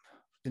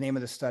the name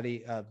of the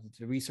study,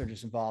 the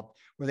researchers involved,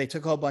 where they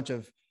took a whole bunch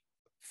of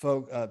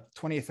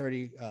 20 or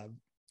 30,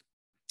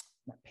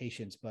 not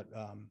patients, but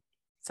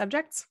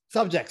subjects.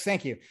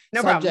 Thank you.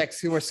 No subjects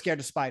problem. Who were scared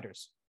of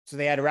spiders. So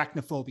they had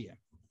arachnophobia.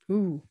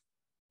 Ooh,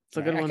 it's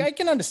a good one. I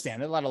can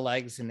understand it. A lot of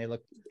legs and they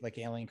look like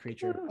alien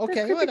creature.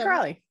 Okay, creepy whatever.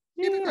 Crawly.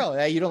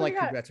 Yeah, you don't like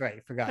creepy. That's right. I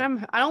forgot.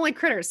 I don't like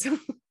critters.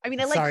 I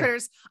mean, I like Sorry.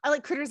 critters. I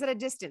like critters at a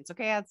distance.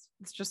 Okay,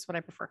 it's just what I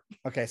prefer.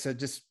 Okay, so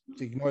just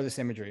ignore this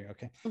imagery.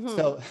 Okay,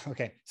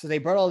 Mm-hmm. So they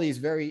brought all these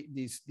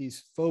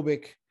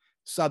phobic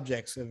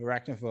subjects of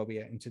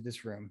arachnophobia into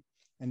this room,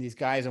 and these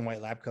guys in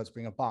white lab coats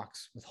bring a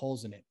box with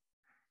holes in it,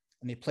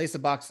 and they place the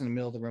box in the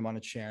middle of the room on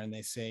a chair, and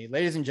they say,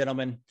 "Ladies and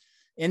gentlemen,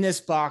 in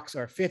this box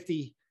are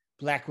 50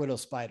 black widow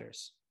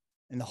spiders,"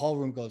 and the whole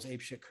room goes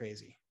apeshit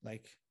crazy,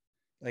 like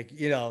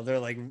they're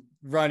like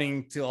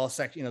running to all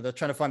sections. They're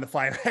trying to find the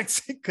fire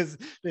exit because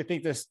they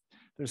think there's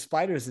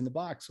spiders in the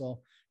box.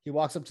 Well, he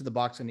walks up to the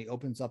box and he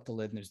opens up the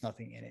lid and there's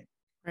nothing in it.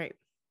 Right.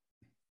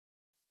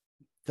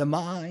 The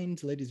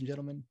mind, ladies and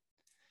gentlemen.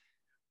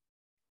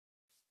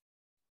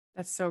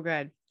 That's so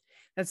good.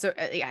 That's so.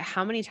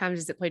 How many times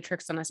does it play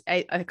tricks on us?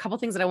 A couple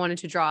things that I wanted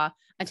to draw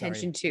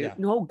attention to. Yeah.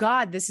 No,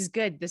 God, this is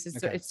good. This is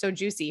Okay. it's so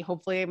juicy.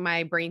 Hopefully,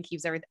 my brain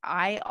keeps everything.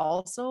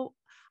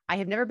 I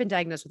have never been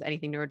diagnosed with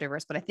anything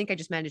neurodiverse, but I think I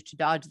just managed to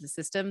dodge the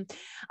system.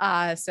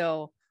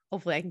 So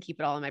hopefully, I can keep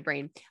it all in my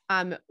brain.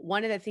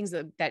 One of the things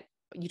that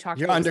you talked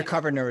You're about,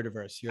 undercover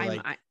neurodiverse.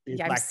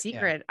 I'm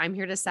secret. Yeah. I'm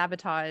here to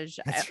sabotage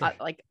right.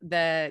 like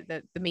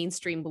the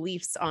mainstream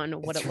beliefs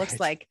on what That's it looks right.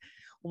 like.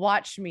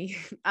 Watch me.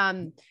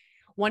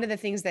 One of the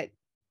things that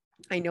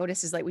I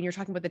noticed is like when you're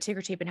talking about the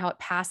ticker tape and how it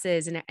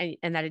passes and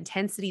that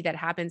intensity that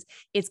happens,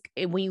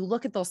 when you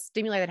look at those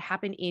stimuli that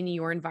happen in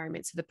your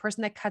environment. So the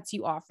person that cuts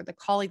you off, or the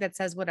colleague that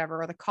says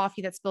whatever, or the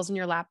coffee that spills in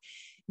your lap,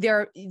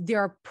 there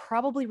are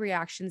probably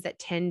reactions that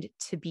tend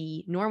to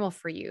be normal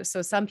for you.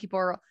 So some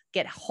people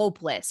get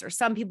hopeless, or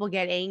some people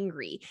get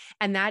angry,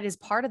 and that is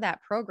part of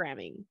that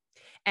programming.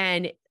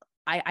 And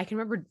I can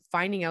remember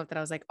finding out that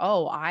I was like,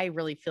 oh, I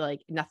really feel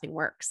like nothing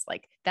works.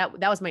 Like that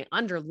was my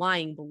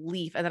underlying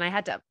belief. And then I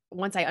had to,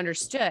 once I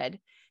understood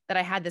that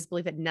I had this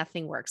belief that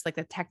nothing works, like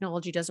the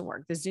technology doesn't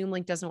work, the Zoom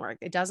link doesn't work,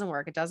 it doesn't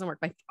work,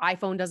 my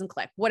iPhone doesn't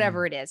click,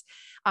 whatever it is.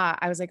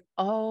 I was like,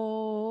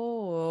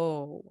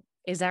 oh,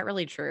 is that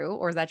really true?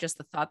 Or is that just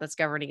the thought that's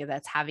governing it,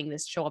 that's having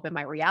this show up in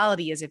my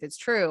reality as if it's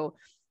true?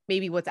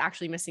 Maybe what's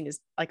actually missing is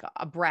like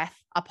a breath,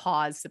 a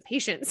pause, some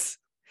patience.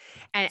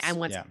 And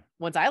once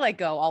I let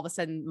go, all of a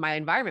sudden my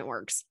environment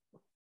works.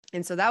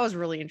 And so that was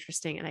really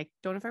interesting. And I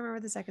don't know if I remember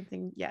the second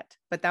thing yet,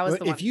 but that was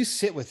the one. If you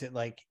sit with it,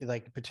 like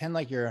pretend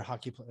like you're a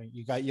hockey player,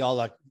 you guys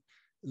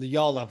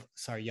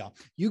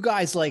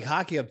like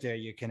hockey up there,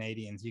 you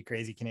Canadians, you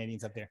crazy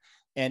Canadians up there.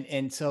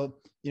 And so,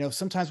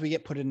 sometimes we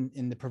get put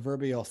in the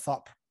proverbial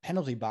thought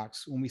penalty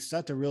box when we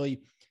start to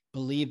really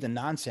believe the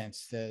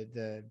nonsense,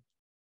 the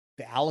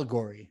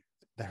allegory,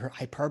 the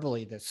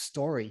hyperbole, the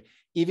story.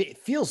 If it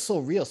feels so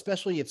real,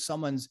 especially if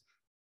someone's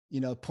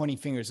pointing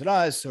fingers at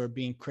us or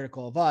being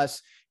critical of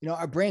us,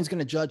 our brain's going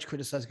to judge,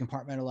 criticize,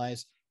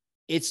 compartmentalize.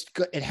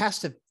 It has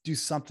to do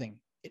something.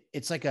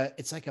 It's like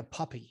a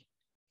puppy,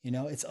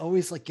 it's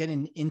always like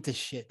getting into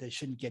shit that it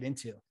shouldn't get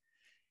into.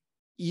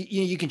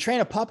 You can train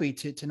a puppy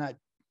to not,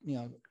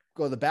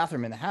 go to the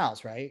bathroom in the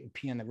house, right?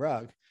 Pee on the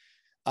rug.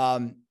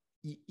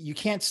 You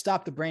can't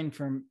stop the brain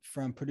from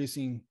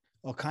producing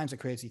all kinds of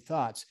crazy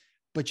thoughts,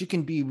 but you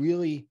can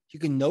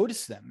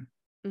notice them.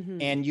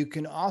 Mm-hmm. And you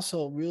can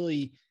also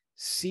really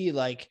see,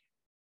 like,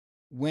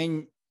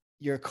 when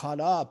you're caught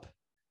up,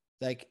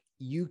 like,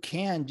 you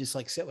can just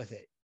like sit with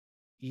it.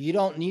 You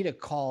don't need to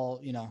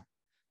call,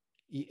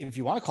 if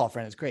you want to call a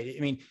friend, it's great.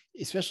 I mean,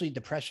 especially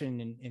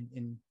depression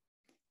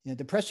and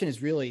depression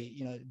is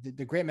really,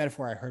 the great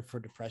metaphor I heard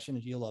for depression,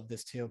 and you'll love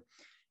this too.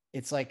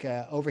 It's like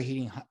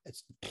overheating.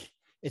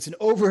 It's an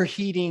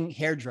overheating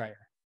hair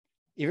dryer.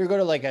 If you go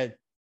to like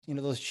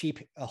those cheap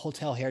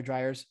hotel hair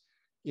dryers,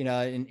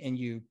 and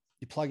you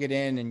plug it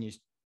in and you're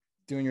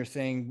doing your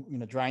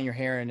thing, drying your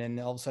hair, and then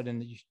all of a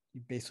sudden you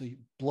basically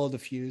blow the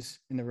fuse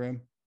in the room.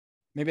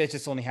 Maybe it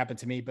just only happened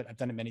to me, but I've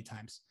done it many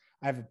times.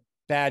 I have a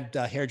bad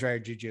hair dryer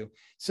juju.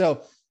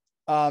 So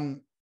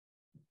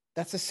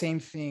that's the same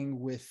thing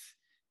with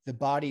the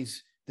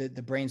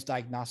brain's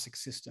diagnostic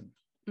system,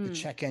 the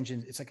check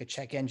engine. It's like a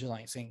check engine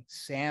light saying,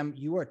 Sam,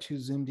 you are too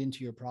zoomed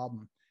into your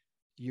problem.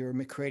 You're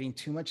creating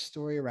too much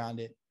story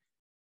around it.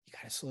 You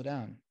got to slow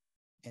down.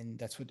 And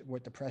that's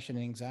what depression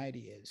and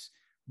anxiety is.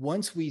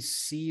 Once we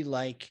see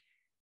like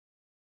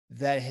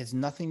that has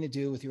nothing to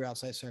do with your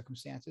outside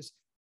circumstances,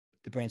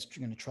 the brain's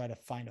going to try to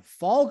find a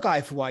fall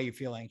guy for why you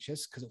feel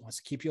anxious, because it wants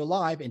to keep you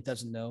alive and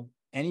doesn't know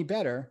any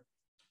better.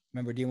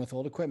 Remember, dealing with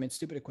old equipment,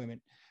 stupid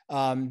equipment.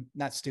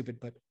 Not stupid,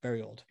 but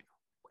very old.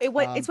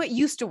 It's what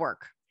used to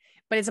work,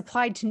 but it's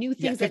applied to new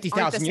things.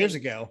 50,000 years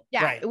ago.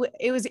 Yeah, right.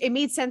 It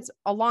made sense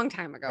a long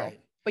time ago. Right.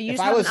 But you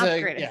just haven't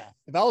upgraded.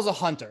 If I was a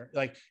hunter,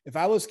 like if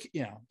I was,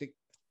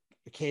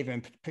 the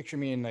caveman, picture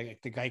me in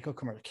like the Geico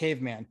commercial,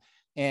 caveman,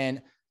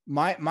 and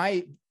my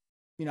I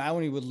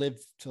only would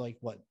live to like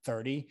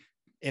 30,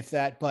 if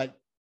that. But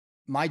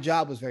my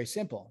job was very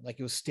simple. Like,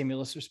 it was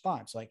stimulus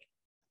response. Like,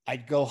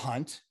 I'd go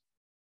hunt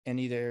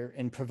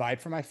and provide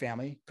for my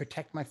family,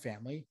 protect my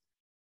family.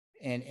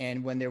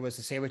 And when there was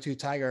a saber-toothed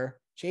tiger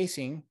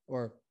chasing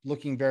or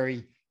looking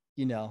very,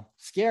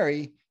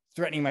 scary,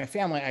 threatening my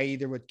family, I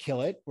either would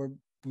kill it, or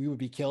we would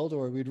be killed,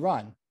 or we'd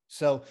run.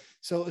 So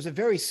it was a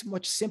very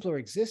much simpler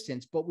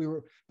existence, but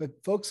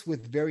folks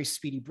with very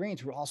speedy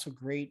brains were also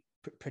great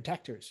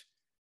protectors,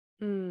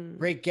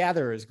 great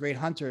gatherers, great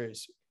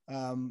hunters.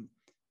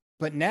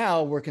 But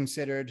now we're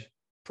considered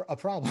a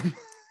problem.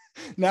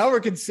 Now we're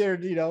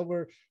considered,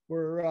 we're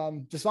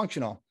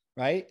dysfunctional,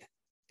 right?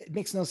 It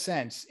makes no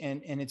sense.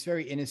 And it's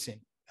very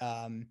innocent.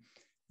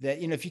 That,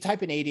 if you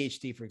type in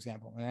ADHD, for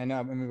example, and I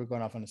know we're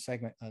going off on a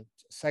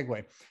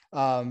segue.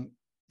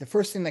 The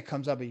first thing that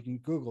comes up, you can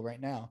Google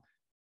right now,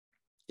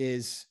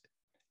 is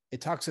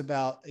it talks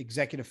about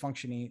executive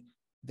functioning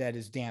that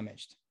is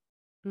damaged.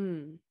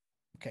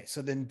 Okay.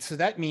 So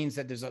that means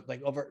that there's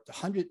like over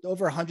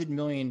 100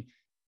 million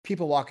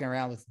people walking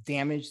around with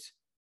damaged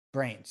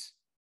brains,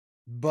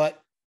 but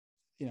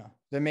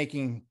they're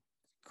making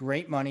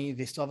great money.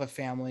 They still have a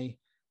family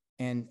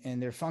and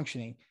they're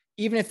functioning.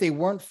 Even if they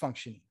weren't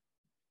functioning,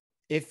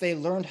 if they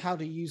learned how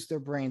to use their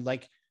brain,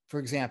 like, for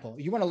example,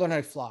 you want to learn how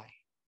to fly.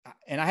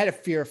 And I had a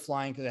fear of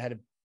flying because I had a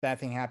bad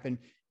thing happen,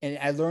 and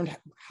I learned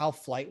how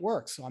flight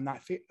works. So I'm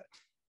not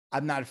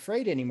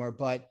afraid anymore.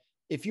 But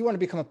if you want to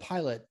become a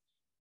pilot,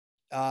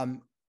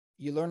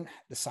 you learn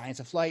the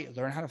science of flight, you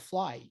learn how to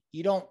fly.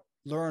 You don't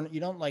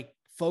like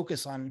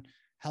focus on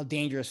how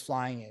dangerous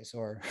flying is,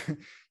 or,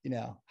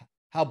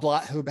 how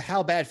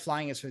bad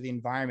flying is for the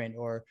environment,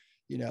 or,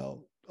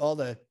 all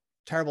the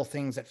terrible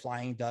things that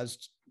flying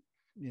does,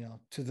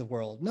 to the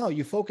world. No,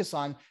 you focus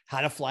on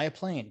how to fly a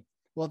plane.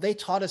 Well, they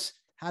taught us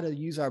how to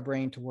use our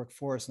brain to work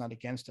for us, not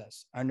against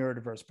us, our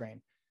neurodiverse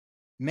brain.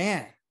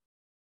 Man,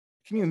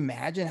 can you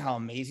imagine how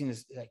amazing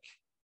this, like,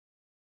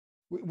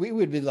 we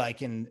would be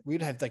like,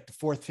 we'd have like the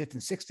fourth, fifth,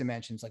 and sixth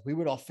dimensions. Like, we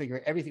would all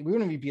figure everything. We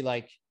wouldn't be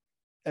like,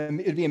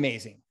 it'd be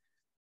amazing.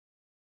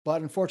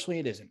 But unfortunately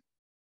it isn't.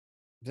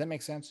 Does that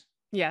make sense?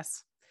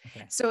 Yes.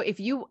 Okay. So if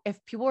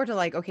people were to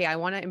like, okay, I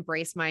want to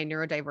embrace my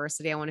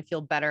neurodiversity, I want to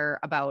feel better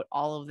about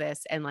all of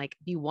this, and like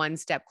be one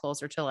step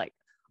closer to, like,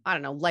 I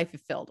don't know, life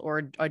fulfilled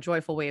or a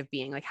joyful way of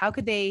being, like, how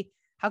could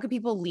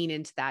people lean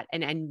into that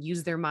and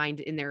use their mind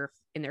in their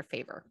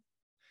favor?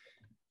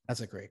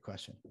 That's a great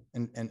question.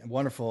 And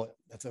wonderful.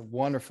 That's a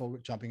wonderful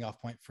jumping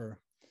off point for,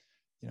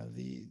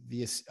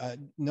 the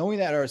knowing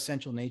that our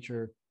essential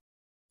nature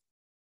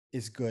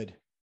is good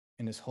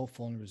and is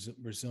hopeful and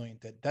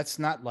resilient. That's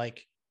not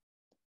like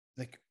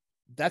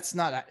that's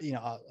not,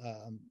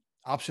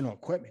 optional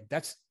equipment.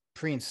 That's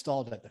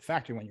pre-installed at the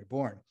factory when you're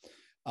born.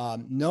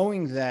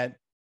 Knowing that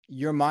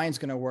your mind's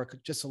going to work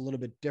just a little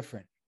bit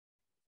different,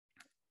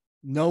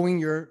 knowing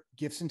your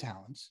gifts and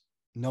talents,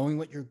 knowing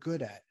what you're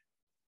good at,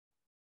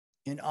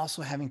 and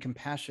also having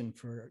compassion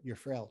for your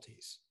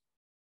frailties.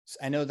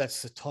 I know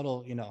that's a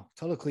total,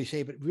 total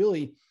cliche, but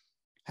really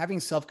having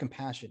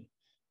self-compassion.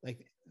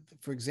 Like,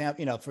 for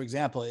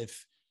example,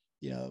 if,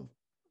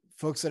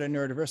 folks that are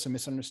neurodiverse are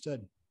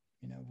misunderstood,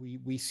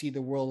 we see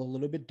the world a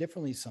little bit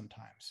differently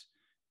sometimes.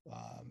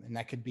 And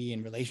that could be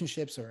in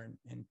relationships or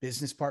in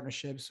business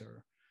partnerships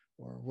or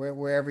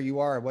wherever you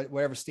are,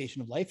 whatever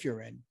station of life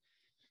you're in.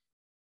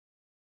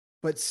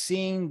 But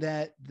seeing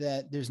that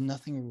there's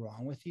nothing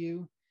wrong with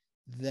you,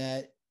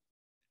 that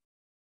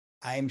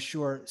I'm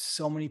sure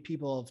so many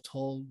people have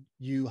told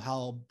you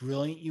how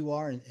brilliant you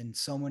are in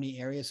so many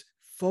areas.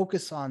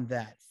 Focus on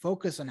that.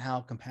 Focus on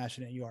how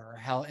compassionate you are, or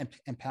how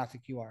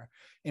empathic you are,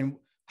 and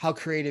how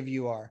creative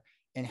you are,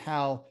 and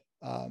how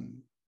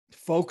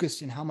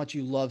focused and how much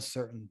you love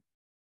certain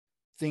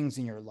things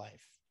in your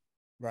life,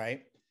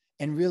 right?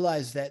 And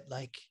realize that,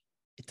 like,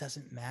 it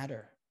doesn't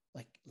matter.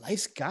 Like,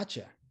 life's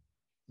gotcha.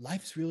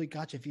 Life's really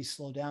gotcha if you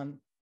slow down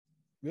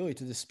really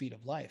to the speed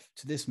of life,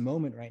 to this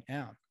moment right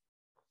now.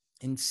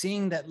 And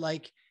seeing that,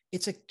 like,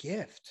 it's a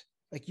gift.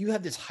 Like, you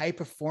have this high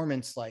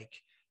performance, like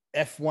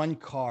F1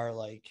 car,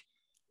 like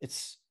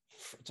it's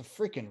a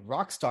freaking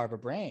rock star of a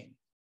brain.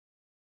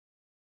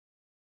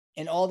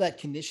 And all that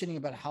conditioning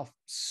about how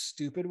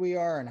stupid we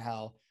are and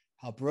how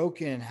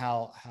broken and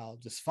how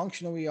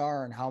dysfunctional we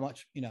are and how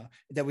much,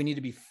 that we need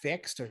to be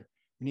fixed or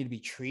we need to be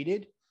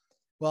treated.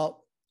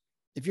 Well,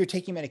 if you're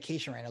taking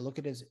medication right now, look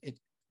at it as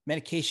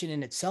medication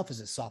in itself is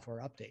a software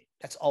update.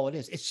 That's all it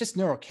is. It's just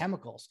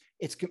neurochemicals.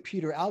 It's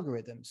computer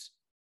algorithms.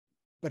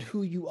 But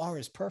who you are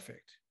is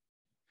perfect.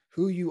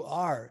 Who you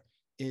are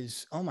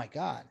is, oh my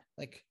God.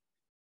 Like,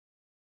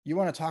 you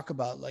want to talk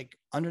about, like,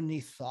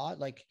 underneath thought?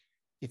 Like,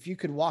 if you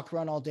could walk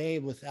around all day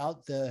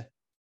without the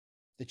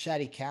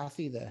chatty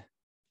Cathy,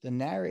 the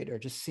narrator,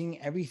 just seeing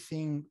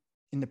everything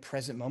in the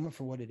present moment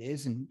for what it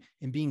is, and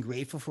being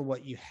grateful for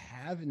what you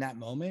have in that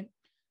moment.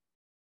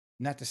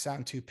 Not to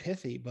sound too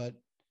pithy, but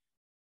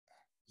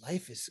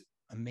life is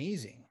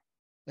amazing.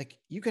 Like,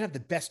 you could have the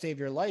best day of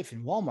your life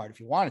in Walmart if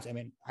you wanted to. I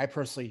mean, I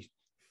personally,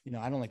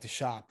 I don't like to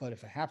shop, but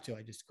if I have to,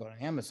 I just go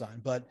to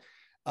Amazon. But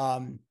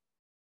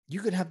you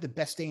could have the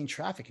best day in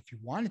traffic if you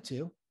wanted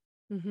to.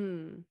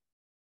 Mm-hmm.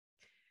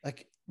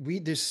 Like,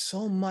 there's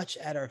so much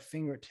at our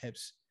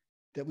fingertips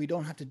that we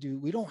don't have to do.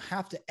 We don't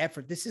have to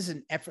effort. This is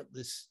an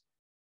effortless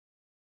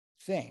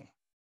thing.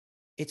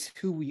 It's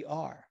who we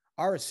are.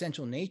 Our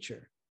essential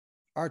nature,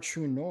 our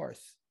true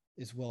north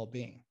is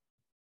well-being.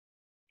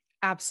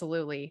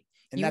 Absolutely.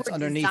 And that's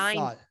underneath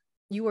thought.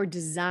 You are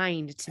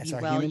designed to be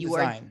well. You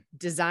are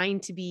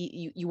designed to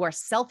be, you are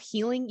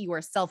self-healing. You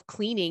are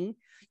self-cleaning.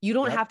 You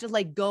don't have to,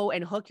 like, go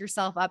and hook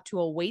yourself up to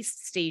a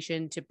waste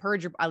station to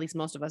purge at least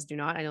most of us do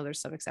not. I know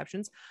there's some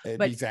exceptions,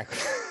 but exactly.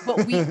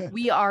 but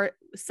we are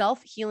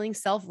self-healing,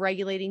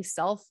 self-regulating,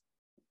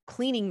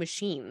 self-cleaning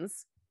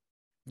machines.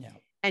 Yeah.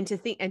 And to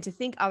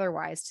think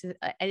otherwise, to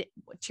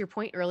your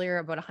point earlier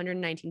about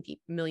 119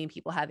 million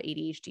people have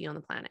ADHD on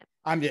the planet.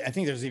 I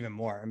think there's even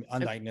more. I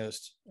mean,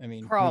 undiagnosed. I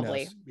mean,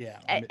 probably. Yeah.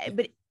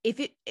 But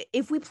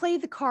if we play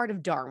the card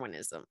of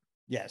Darwinism,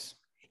 yes,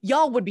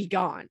 y'all would be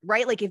gone,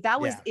 right? Like, if that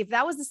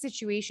was the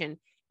situation,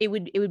 it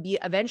would be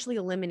eventually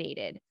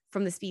eliminated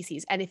from the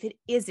species. And if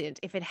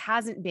it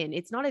hasn't been,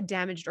 it's not a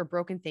damaged or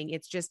broken thing.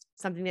 It's just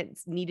something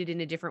that's needed in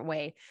a different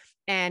way.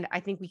 And I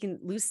think we can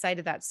lose sight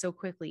of that so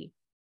quickly.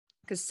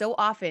 Because so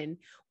often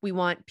we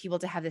want people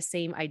to have the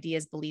same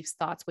ideas, beliefs,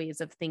 thoughts,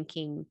 ways of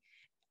thinking,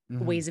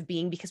 ways of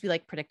being, because we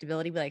like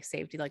predictability, we like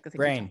safety, like the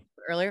thing we talked about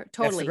earlier.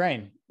 Totally.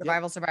 That's the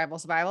brain.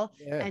 Survival.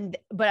 Yeah.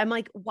 But I'm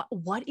like,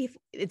 what if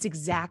it's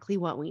exactly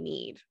what we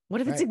need?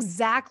 What if it's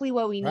exactly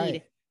what we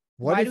need?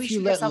 What if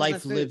you let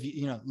life live?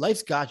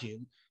 Life's got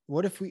you.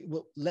 What if we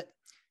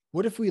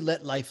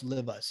let life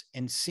live us,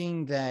 and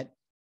seeing that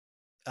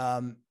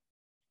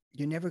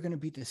you're never going to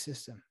beat the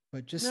system,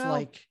 but just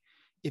like,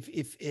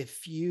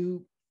 if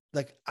you,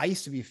 like, I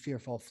used to be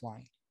fearful of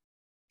flying.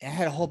 I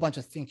had a whole bunch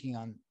of thinking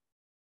on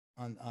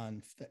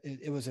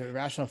it was a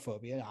irrational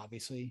phobia,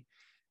 obviously.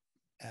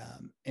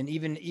 And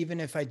even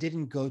if I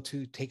didn't go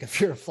to take a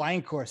fear of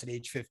flying course at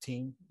age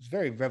 15,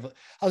 it was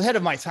I was ahead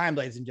of my time,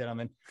 ladies and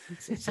gentlemen.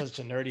 It's such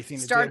a nerdy thing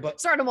to do. But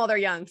start them while they're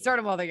young.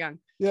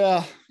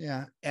 Yeah.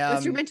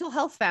 It's your mental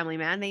health family,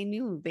 man. They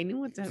knew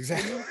what to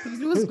exactly. They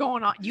knew what was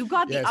going on. You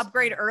got the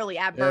upgrade early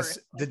at birth.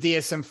 The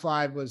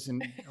DSM-5 was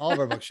in all of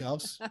our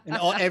bookshelves, and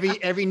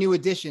every new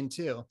edition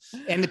too,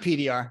 and the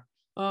PDR.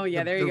 Oh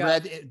yeah, there you go.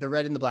 The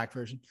red and the black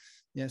version.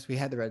 Yes, we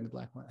had the red and the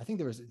black one. I think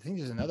there's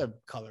another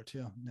color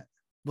too.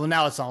 Well,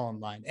 now it's all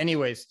online.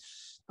 Anyways,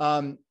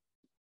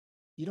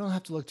 you don't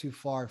have to look too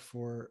far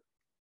for,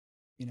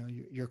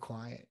 you're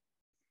quiet.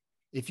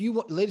 If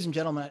you, ladies and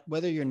gentlemen,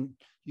 whether you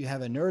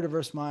have a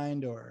neurodiverse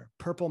mind or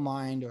a purple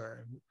mind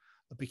or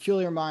a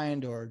peculiar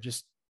mind or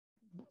just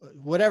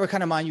whatever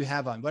kind of mind you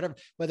have on,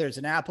 whether it's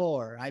an Apple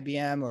or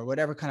IBM or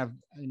whatever kind of,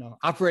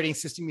 operating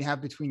system you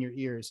have between your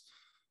ears,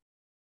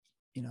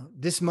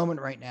 this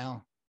moment right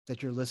now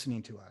that you're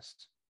listening to us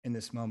in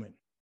this moment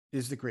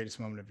is the greatest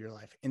moment of your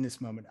life. In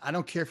this moment, I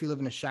don't care if you live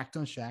in a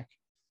shack-down shack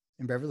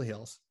in Beverly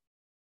Hills,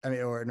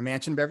 or in a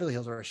mansion in Beverly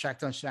Hills, or a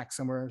shack-down shack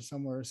somewhere,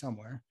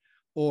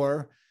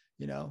 or,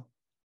 you know,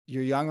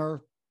 you're young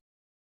or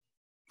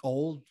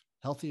old,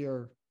 healthy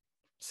or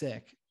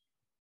sick.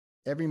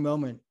 Every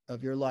moment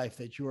of your life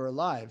that you are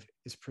alive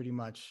is pretty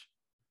much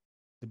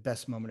the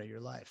best moment of your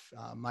life.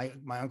 My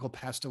uncle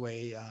passed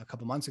away a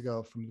couple months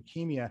ago from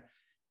leukemia,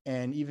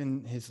 and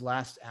even his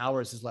last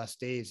hours, his last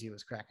days, he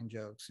was cracking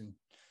jokes, and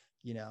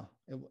you know,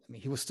 I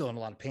mean, he was still in a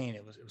lot of pain.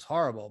 It was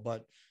horrible,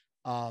 but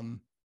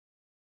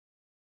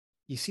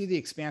you see the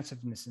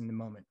expansiveness in the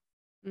moment.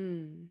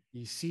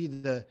 You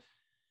see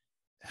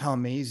how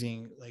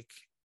amazing like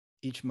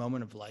each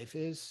moment of life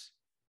is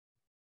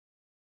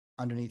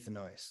underneath the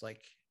noise.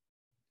 Like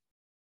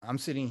I'm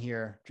sitting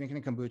here drinking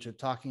a kombucha,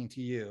 talking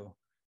to you,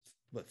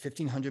 what,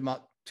 1,500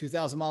 miles,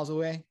 2,000 miles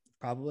away,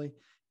 probably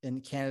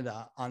in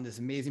Canada on this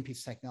amazing piece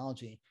of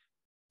technology.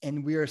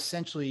 And we're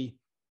essentially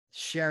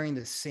sharing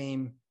the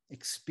same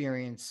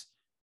experience.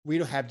 We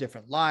don't have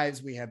different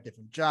lives. We have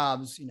different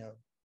jobs,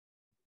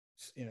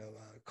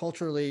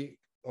 culturally.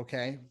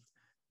 Okay.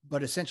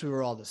 But essentially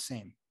we're all the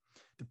same.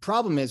 The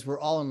problem is we're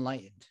all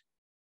enlightened.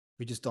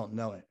 We just don't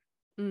know it.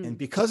 And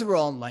because we're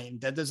all enlightened,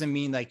 that doesn't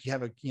mean like you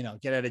have a,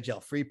 get out of jail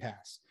free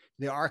pass.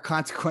 There are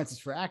consequences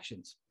for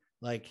actions.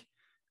 Like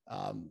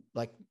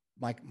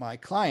my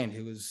client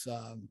who was,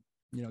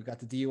 got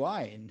the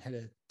DUI and had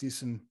to do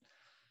a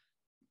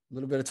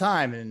little bit of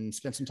time and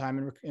spend some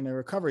time in a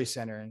recovery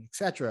center and et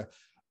cetera.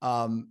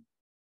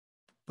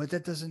 But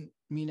that doesn't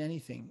mean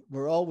anything.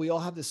 We all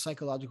have this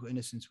psychological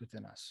innocence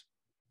within us.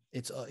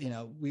 It's,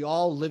 we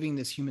all living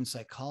this human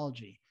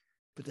psychology,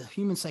 but the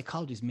human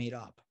psychology is made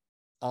up,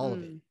 all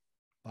of it,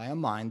 by a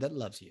mind that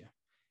loves you.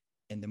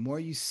 And the more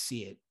you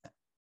see it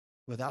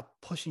without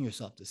pushing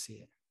yourself to see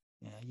it,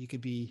 you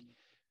could be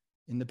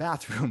in the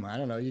bathroom. I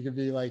don't know. You could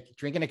be like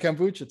drinking a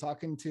kombucha,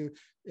 talking to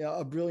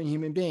a brilliant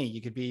human being.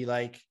 You could be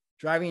like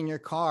driving in your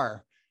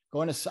car,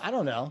 going to, I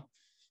don't know,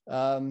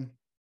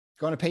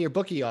 going to pay your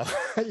bookie off.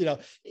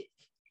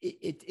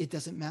 It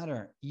doesn't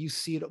matter. You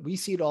see it. We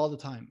see it all the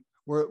time.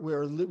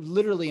 We're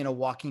literally in a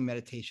walking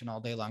meditation all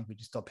day long. We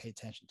just don't pay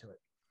attention to it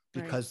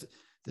because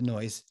the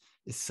noise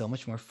is so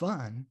much more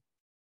fun.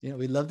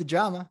 We love the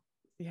drama.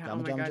 Yeah. Drama,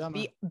 oh my drama, God.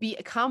 drama.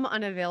 Become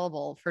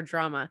unavailable for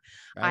drama.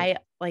 Right?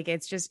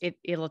 It's just,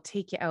 it'll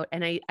take you out.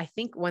 And I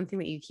think one thing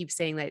that you keep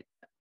saying that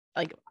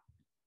like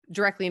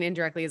directly and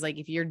indirectly is like,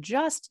 if you're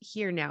just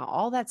here now,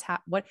 all that's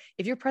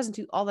if you're present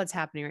to all that's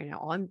happening right now,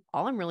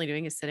 all I'm really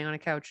doing is sitting on a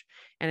couch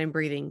and I'm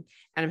breathing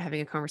and I'm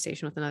having a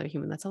conversation with another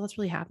human. That's all that's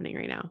really happening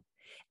right now.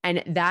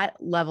 And that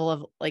level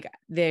of like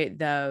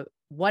the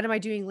what am I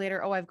doing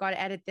later? Oh, I've got to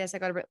edit this. I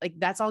got to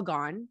that's all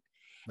gone.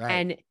 Right.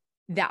 And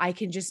that I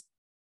can just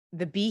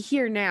be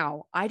here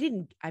now.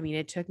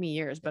 It took me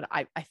years, but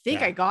I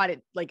think I got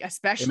it. Like,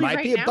 especially it might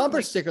right be a now,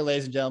 bumper sticker,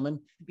 ladies and gentlemen.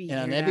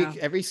 And on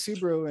every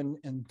Subaru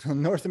in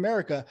North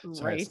America.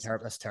 Sorry,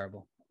 right. that's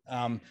terrible.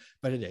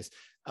 But it is,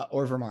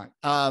 or Vermont.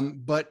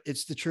 But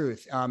it's the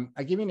truth.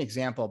 I give you an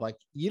example. Like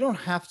you don't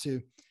have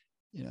to,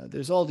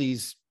 there's all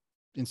these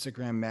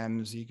Instagram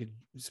memes. You could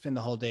spend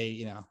the whole day,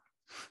 you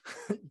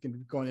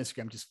can go on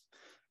Instagram, just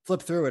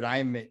flip through it.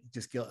 I'm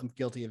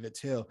guilty of it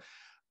too.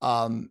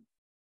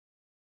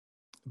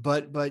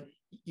 But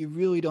you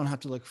really don't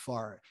have to look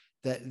far.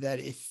 That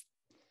if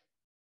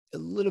a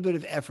little bit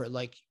of effort,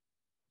 like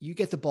you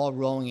get the ball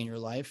rolling in your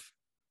life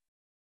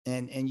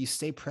and you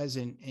stay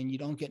present and you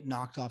don't get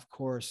knocked off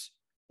course.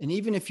 And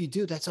even if you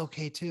do, that's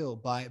okay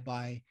too,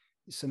 by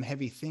some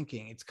heavy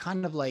thinking. It's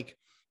kind of like,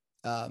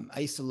 I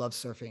used to love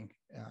surfing.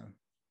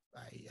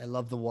 I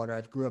love the water.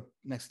 I grew up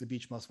next to the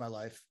beach most of my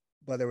life,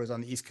 whether it was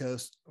on the East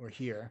Coast or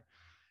here.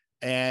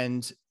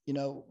 And,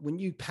 when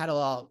you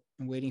paddle out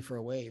and waiting for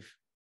a wave,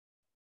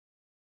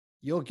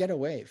 you'll get a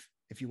wave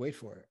if you wait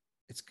for it.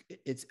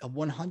 It's a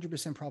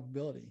 100%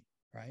 probability,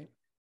 right?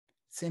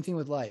 Same thing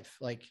with life.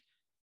 Like,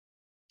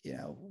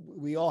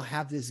 we all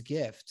have this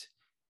gift,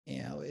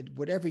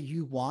 whatever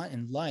you want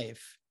in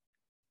life,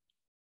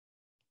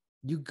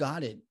 you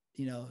got it,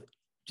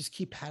 just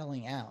keep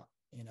paddling out,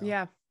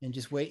 yeah. And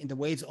just wait. And the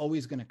wave's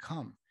always going to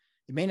come.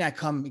 It may not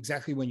come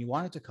exactly when you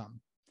want it to come,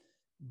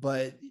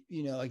 but,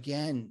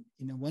 again,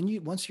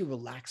 once you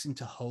relax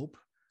into hope,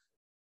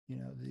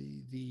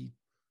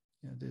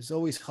 there's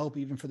always hope,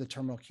 even for the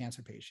terminal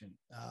cancer patient.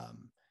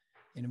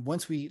 And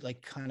once we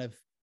like kind of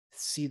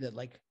see that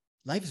like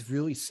life is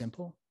really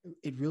simple,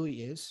 it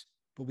really is,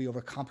 but we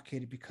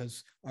overcomplicate it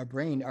because our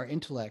brain, our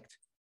intellect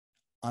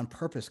on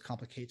purpose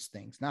complicates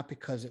things, not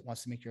because it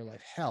wants to make your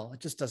life hell. It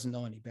just doesn't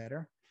know any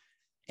better.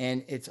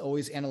 And it's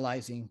always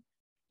analyzing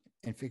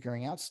and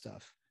figuring out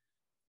stuff.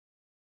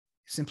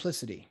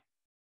 Simplicity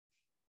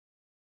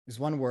is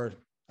one word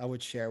I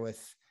would share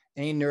with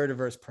any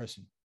neurodiverse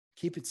person.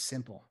 Keep it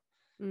simple.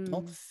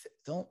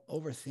 Don't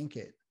overthink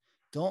it.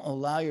 Don't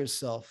allow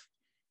yourself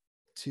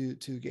to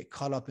get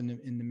caught up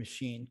in the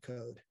machine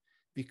code,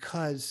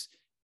 because,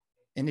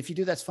 and if you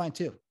do, that's fine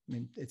too. I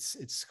mean,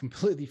 it's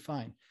completely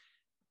fine.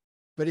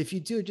 But if you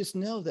do, just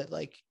know that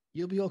like,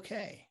 you'll be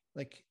okay.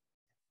 Like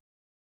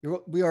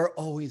we are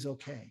always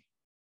okay.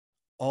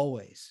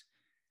 Always.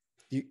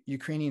 The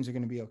Ukrainians are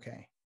going to be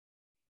okay.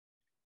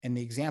 And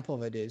the example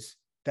of it is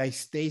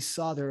they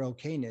saw their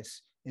okayness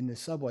in the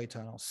subway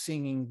tunnel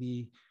singing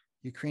the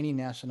Ukrainian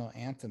national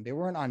anthem. They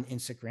weren't on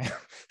Instagram.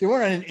 They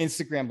weren't on an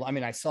Instagram. I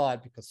mean, I saw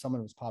it because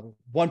someone was probably,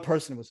 one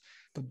person was,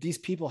 but these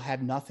people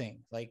had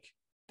nothing. Like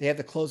they have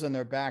the clothes on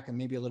their back and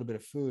maybe a little bit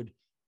of food,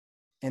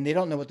 and they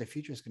don't know what the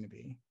future is going to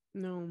be.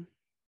 No.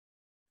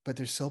 But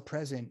they're so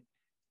present,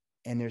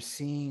 and they're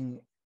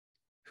seeing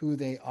who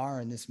they are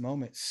in this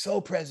moment.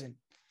 So present.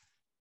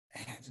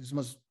 And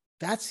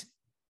that's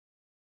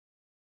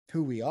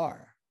who we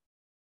are.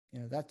 You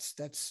know,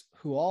 that's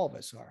who all of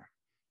us are.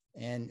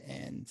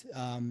 And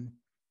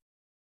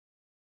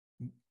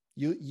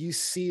you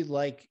see,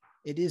 like,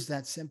 it is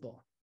that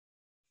simple.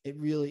 It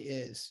really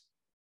is.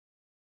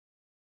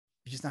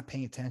 You're just not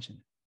paying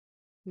attention.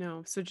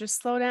 No. So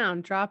just slow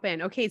down, drop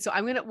in. Okay. So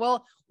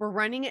we're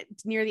running it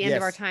near the end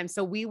of our time.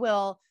 So we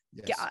will,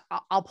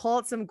 I'll pull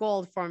out some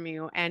gold from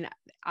you and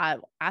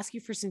I'll ask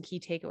you for some key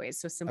takeaways.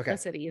 So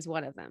simplicity is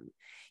one of them.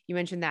 You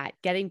mentioned that.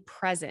 Getting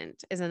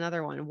present is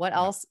another one. What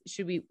else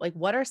should we, like,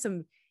 what are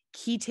some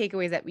key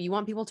takeaways that you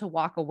want people to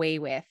walk away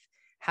with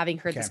having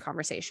heard this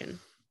conversation?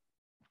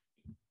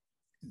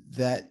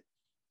 That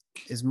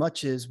as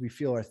much as we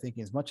feel our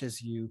thinking, as much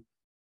as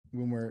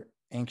when we're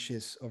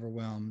anxious,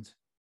 overwhelmed,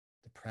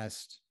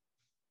 depressed,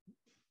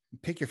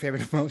 pick your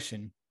favorite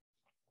emotion.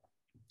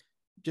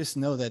 Just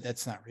know that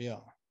that's not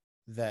real.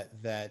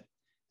 That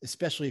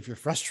especially if you're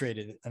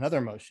frustrated, another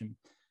emotion,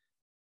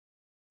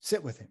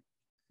 sit with it.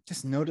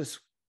 Just notice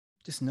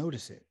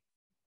it.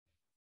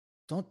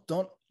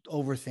 Don't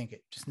overthink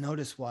it. Just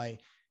notice why,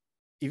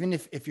 even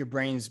if your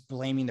brain's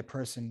blaming the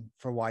person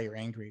for why you're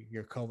angry,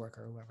 your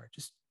coworker or whoever,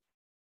 just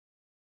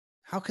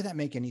how could that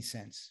make any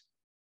sense?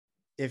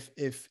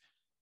 If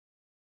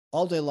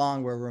all day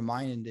long we're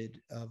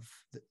reminded of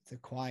the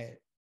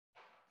quiet,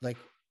 like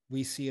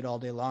we see it all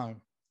day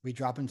long, we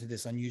drop into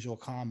this unusual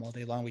calm all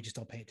day long. We just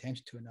don't pay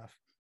attention to enough.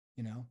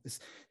 You know,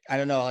 I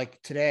don't know,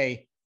 like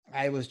today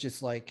I was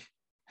just like,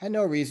 had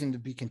no reason to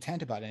be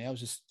content about it. I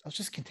was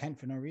just content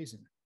for no reason.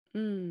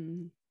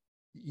 You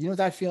know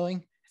that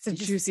feeling? It's a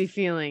juicy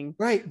feeling.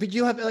 Right. But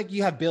you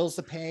have bills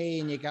to pay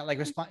and you got like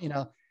you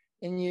know,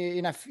 and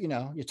you're not, you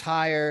know, you're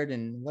tired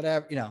and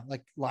whatever, you know,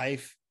 like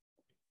life.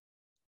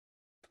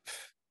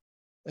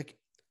 Like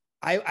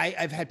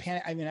I've had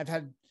panic. I mean,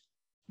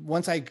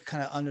 once I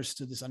kind of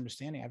understood this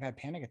understanding, I've had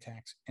panic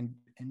attacks and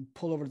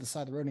pulled over to the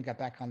side of the road and got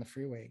back on the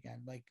freeway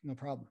again. Like no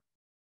problem.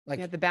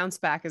 Like the bounce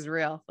back is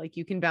real. Like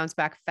you can bounce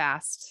back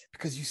fast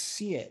because you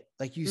see it,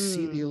 like you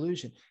see the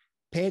illusion.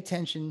 Pay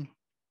attention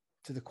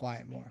to the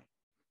quiet more.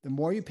 The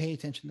more you pay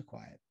attention to the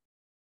quiet,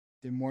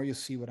 the more you'll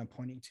see what I'm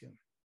pointing to.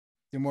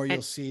 The more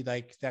you'll see,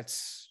 like,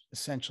 that's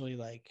essentially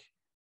like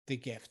the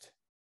gift.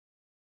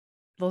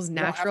 Those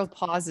natural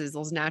pauses,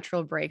 those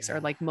natural breaks are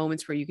like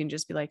moments where you can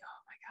just be like, oh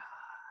my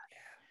God.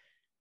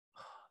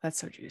 Yeah. Oh, that's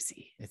so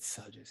juicy. It's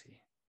so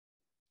juicy.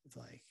 It's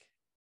like,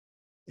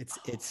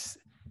 it's,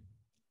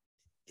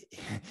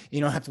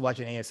 you don't have to watch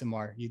an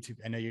ASMR YouTube.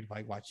 I know you'd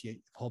like watch a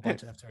whole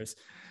bunch afterwards,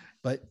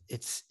 but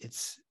it's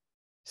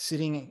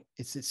sitting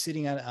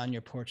out on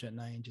your porch at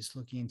night and just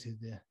looking into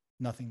the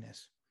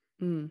nothingness.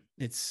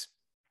 It's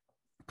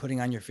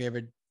putting on your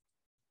favorite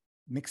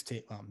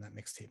mixtape. Well, not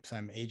mixtape. So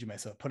I'm aging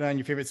myself. Put on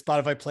your favorite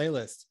Spotify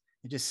playlist.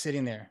 You're just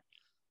sitting there.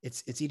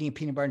 It's eating a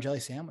peanut butter and jelly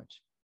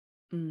sandwich.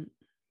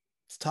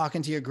 It's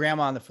talking to your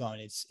grandma on the phone.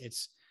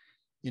 It's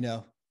you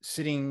know,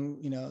 sitting,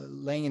 you know,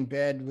 laying in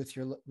bed with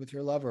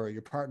your lover or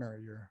your partner or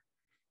your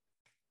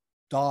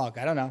dog.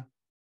 I don't know.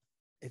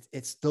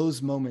 It's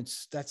those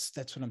moments. That's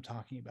what I'm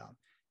talking about.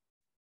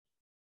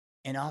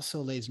 And also,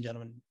 ladies and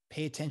gentlemen,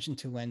 pay attention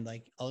to when,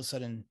 like, all of a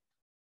sudden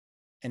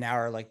an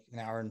hour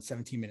and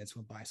 17 minutes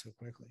went by so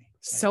quickly. Like,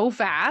 so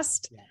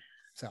fast. Yeah.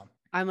 So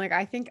I'm like,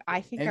 I think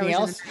anything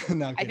else?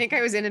 I think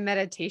I was in a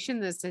meditation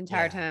this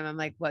entire time. I'm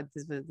like, what?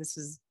 This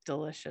was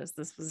delicious.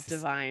 This was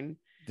divine.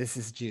 This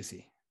is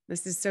juicy.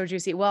 This is so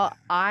juicy. Well,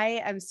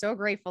 I am so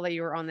grateful that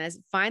you were on this.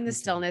 Find the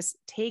stillness,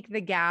 take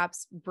the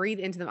gaps, breathe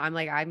into them. I'm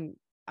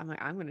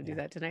going to do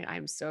that tonight.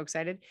 I'm so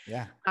excited.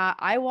 Yeah.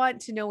 I want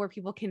to know where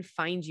people can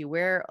find you.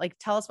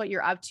 Tell us what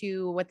you're up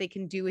to, what they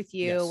can do with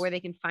you, where they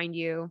can find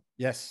you.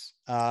 Yes.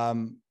 You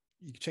can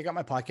check out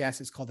my podcast.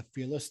 It's called The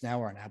Fearless. Now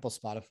we're on Apple,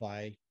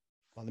 Spotify,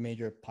 all the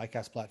major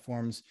podcast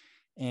platforms.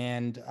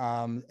 And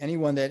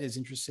anyone that is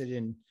interested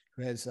in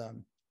who is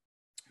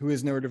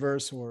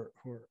neurodiverse or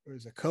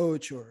is a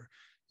coach or,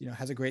 you know,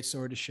 has a great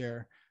story to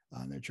share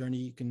on their journey,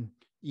 you can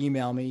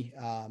email me.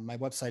 My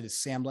website is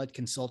Sam-led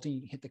Consulting. You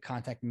can hit the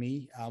contact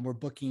me. We're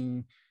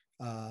booking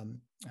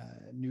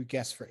new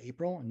guests for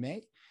April and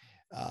May.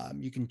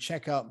 You can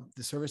check out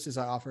the services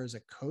I offer as a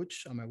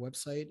coach on my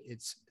website.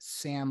 It's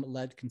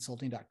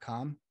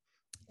samledconsulting.com.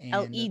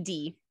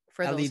 LED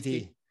for those LED.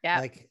 people.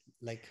 Yeah.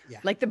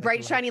 Like the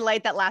bright, shiny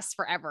light that lasts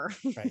forever.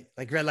 Right.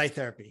 Like red light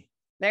therapy.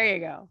 There you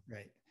go.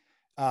 Right.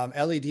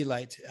 LED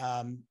light.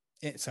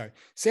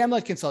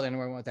 Sam-led Consulting.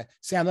 Anywhere I want that.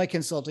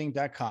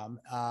 samledconsulting.com.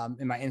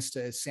 And my Insta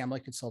is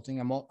Sam-led Consulting.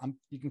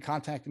 You can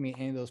contact me in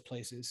any of those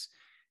places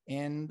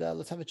and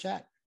let's have a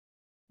chat.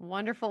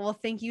 Wonderful. Well,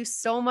 thank you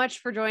so much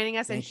for joining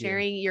us and Thank you.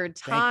 sharing your Thank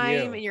time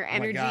you. and your Oh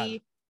my God.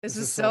 energy. This This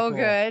was is so so cool.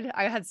 good.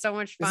 I had so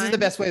much fun. This is the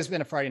best way to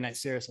spend a Friday night.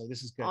 Seriously,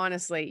 this is good.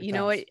 Honestly, Good you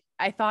know what? times.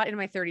 I thought in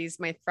my 30s,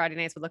 my Friday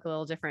nights would look a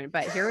little different,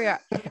 but here we are.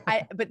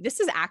 But this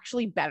is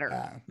actually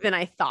better than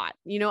I thought.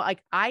 You know,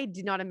 like I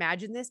did not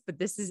imagine this, but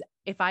this is,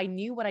 if I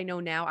knew what I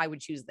know now, I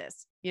would choose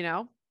this, you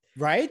know?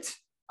 Right?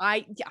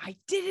 I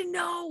didn't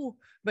know,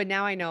 but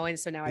now I know. And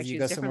so now I choose You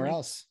go differently. somewhere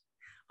else.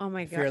 Oh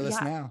my God.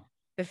 Fearless now.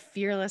 The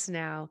Fearless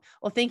Now.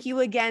 Well, thank you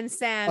again,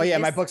 Sam. Oh yeah,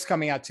 my book's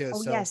coming out too.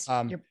 Oh so yes.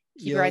 Keep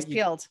your eyes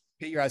peeled.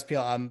 Get your eyes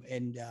peeled.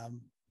 And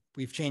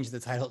we've changed the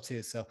title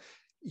too. So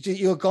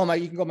you can go on my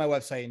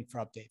website and for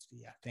updates. But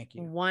yeah, thank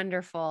you.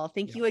 Wonderful.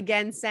 Thank you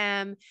again,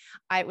 Sam.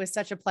 It was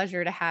such a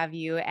pleasure to have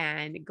you,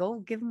 and go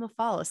give him a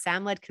follow.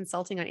 Sam Led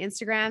Consulting on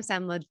Instagram,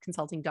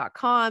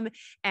 samledconsulting.com,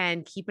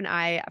 and keep an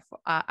eye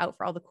out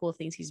for all the cool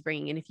things he's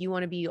bringing. And if you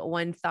want to be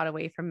one thought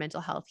away from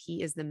mental health,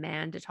 he is the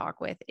man to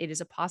talk with. It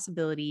is a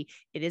possibility.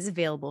 It is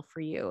available for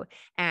you.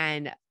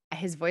 And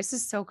his voice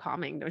is so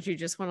calming. Don't you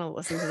just want to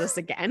listen to this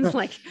again?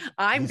 Like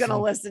I'm going to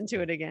listen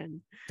to it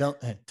again.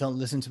 Don't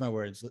listen to my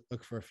words.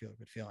 Look for a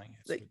good feeling.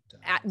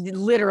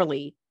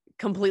 Literally,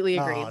 completely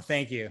agree. Oh,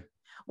 thank you.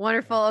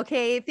 Wonderful.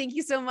 Okay. Thank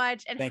you so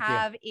much, and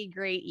have a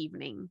great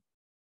evening.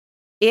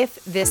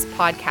 If this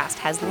podcast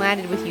has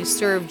landed with you,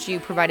 served you,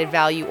 provided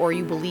value, or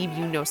you believe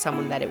you know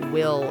someone that it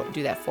will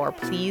do that for,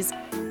 please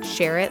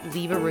share it,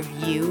 leave a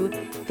review.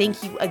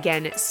 Thank you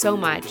again so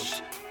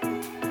much.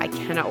 I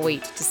cannot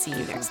wait to see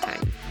you next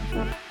time.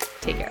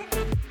 Take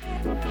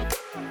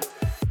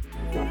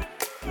care.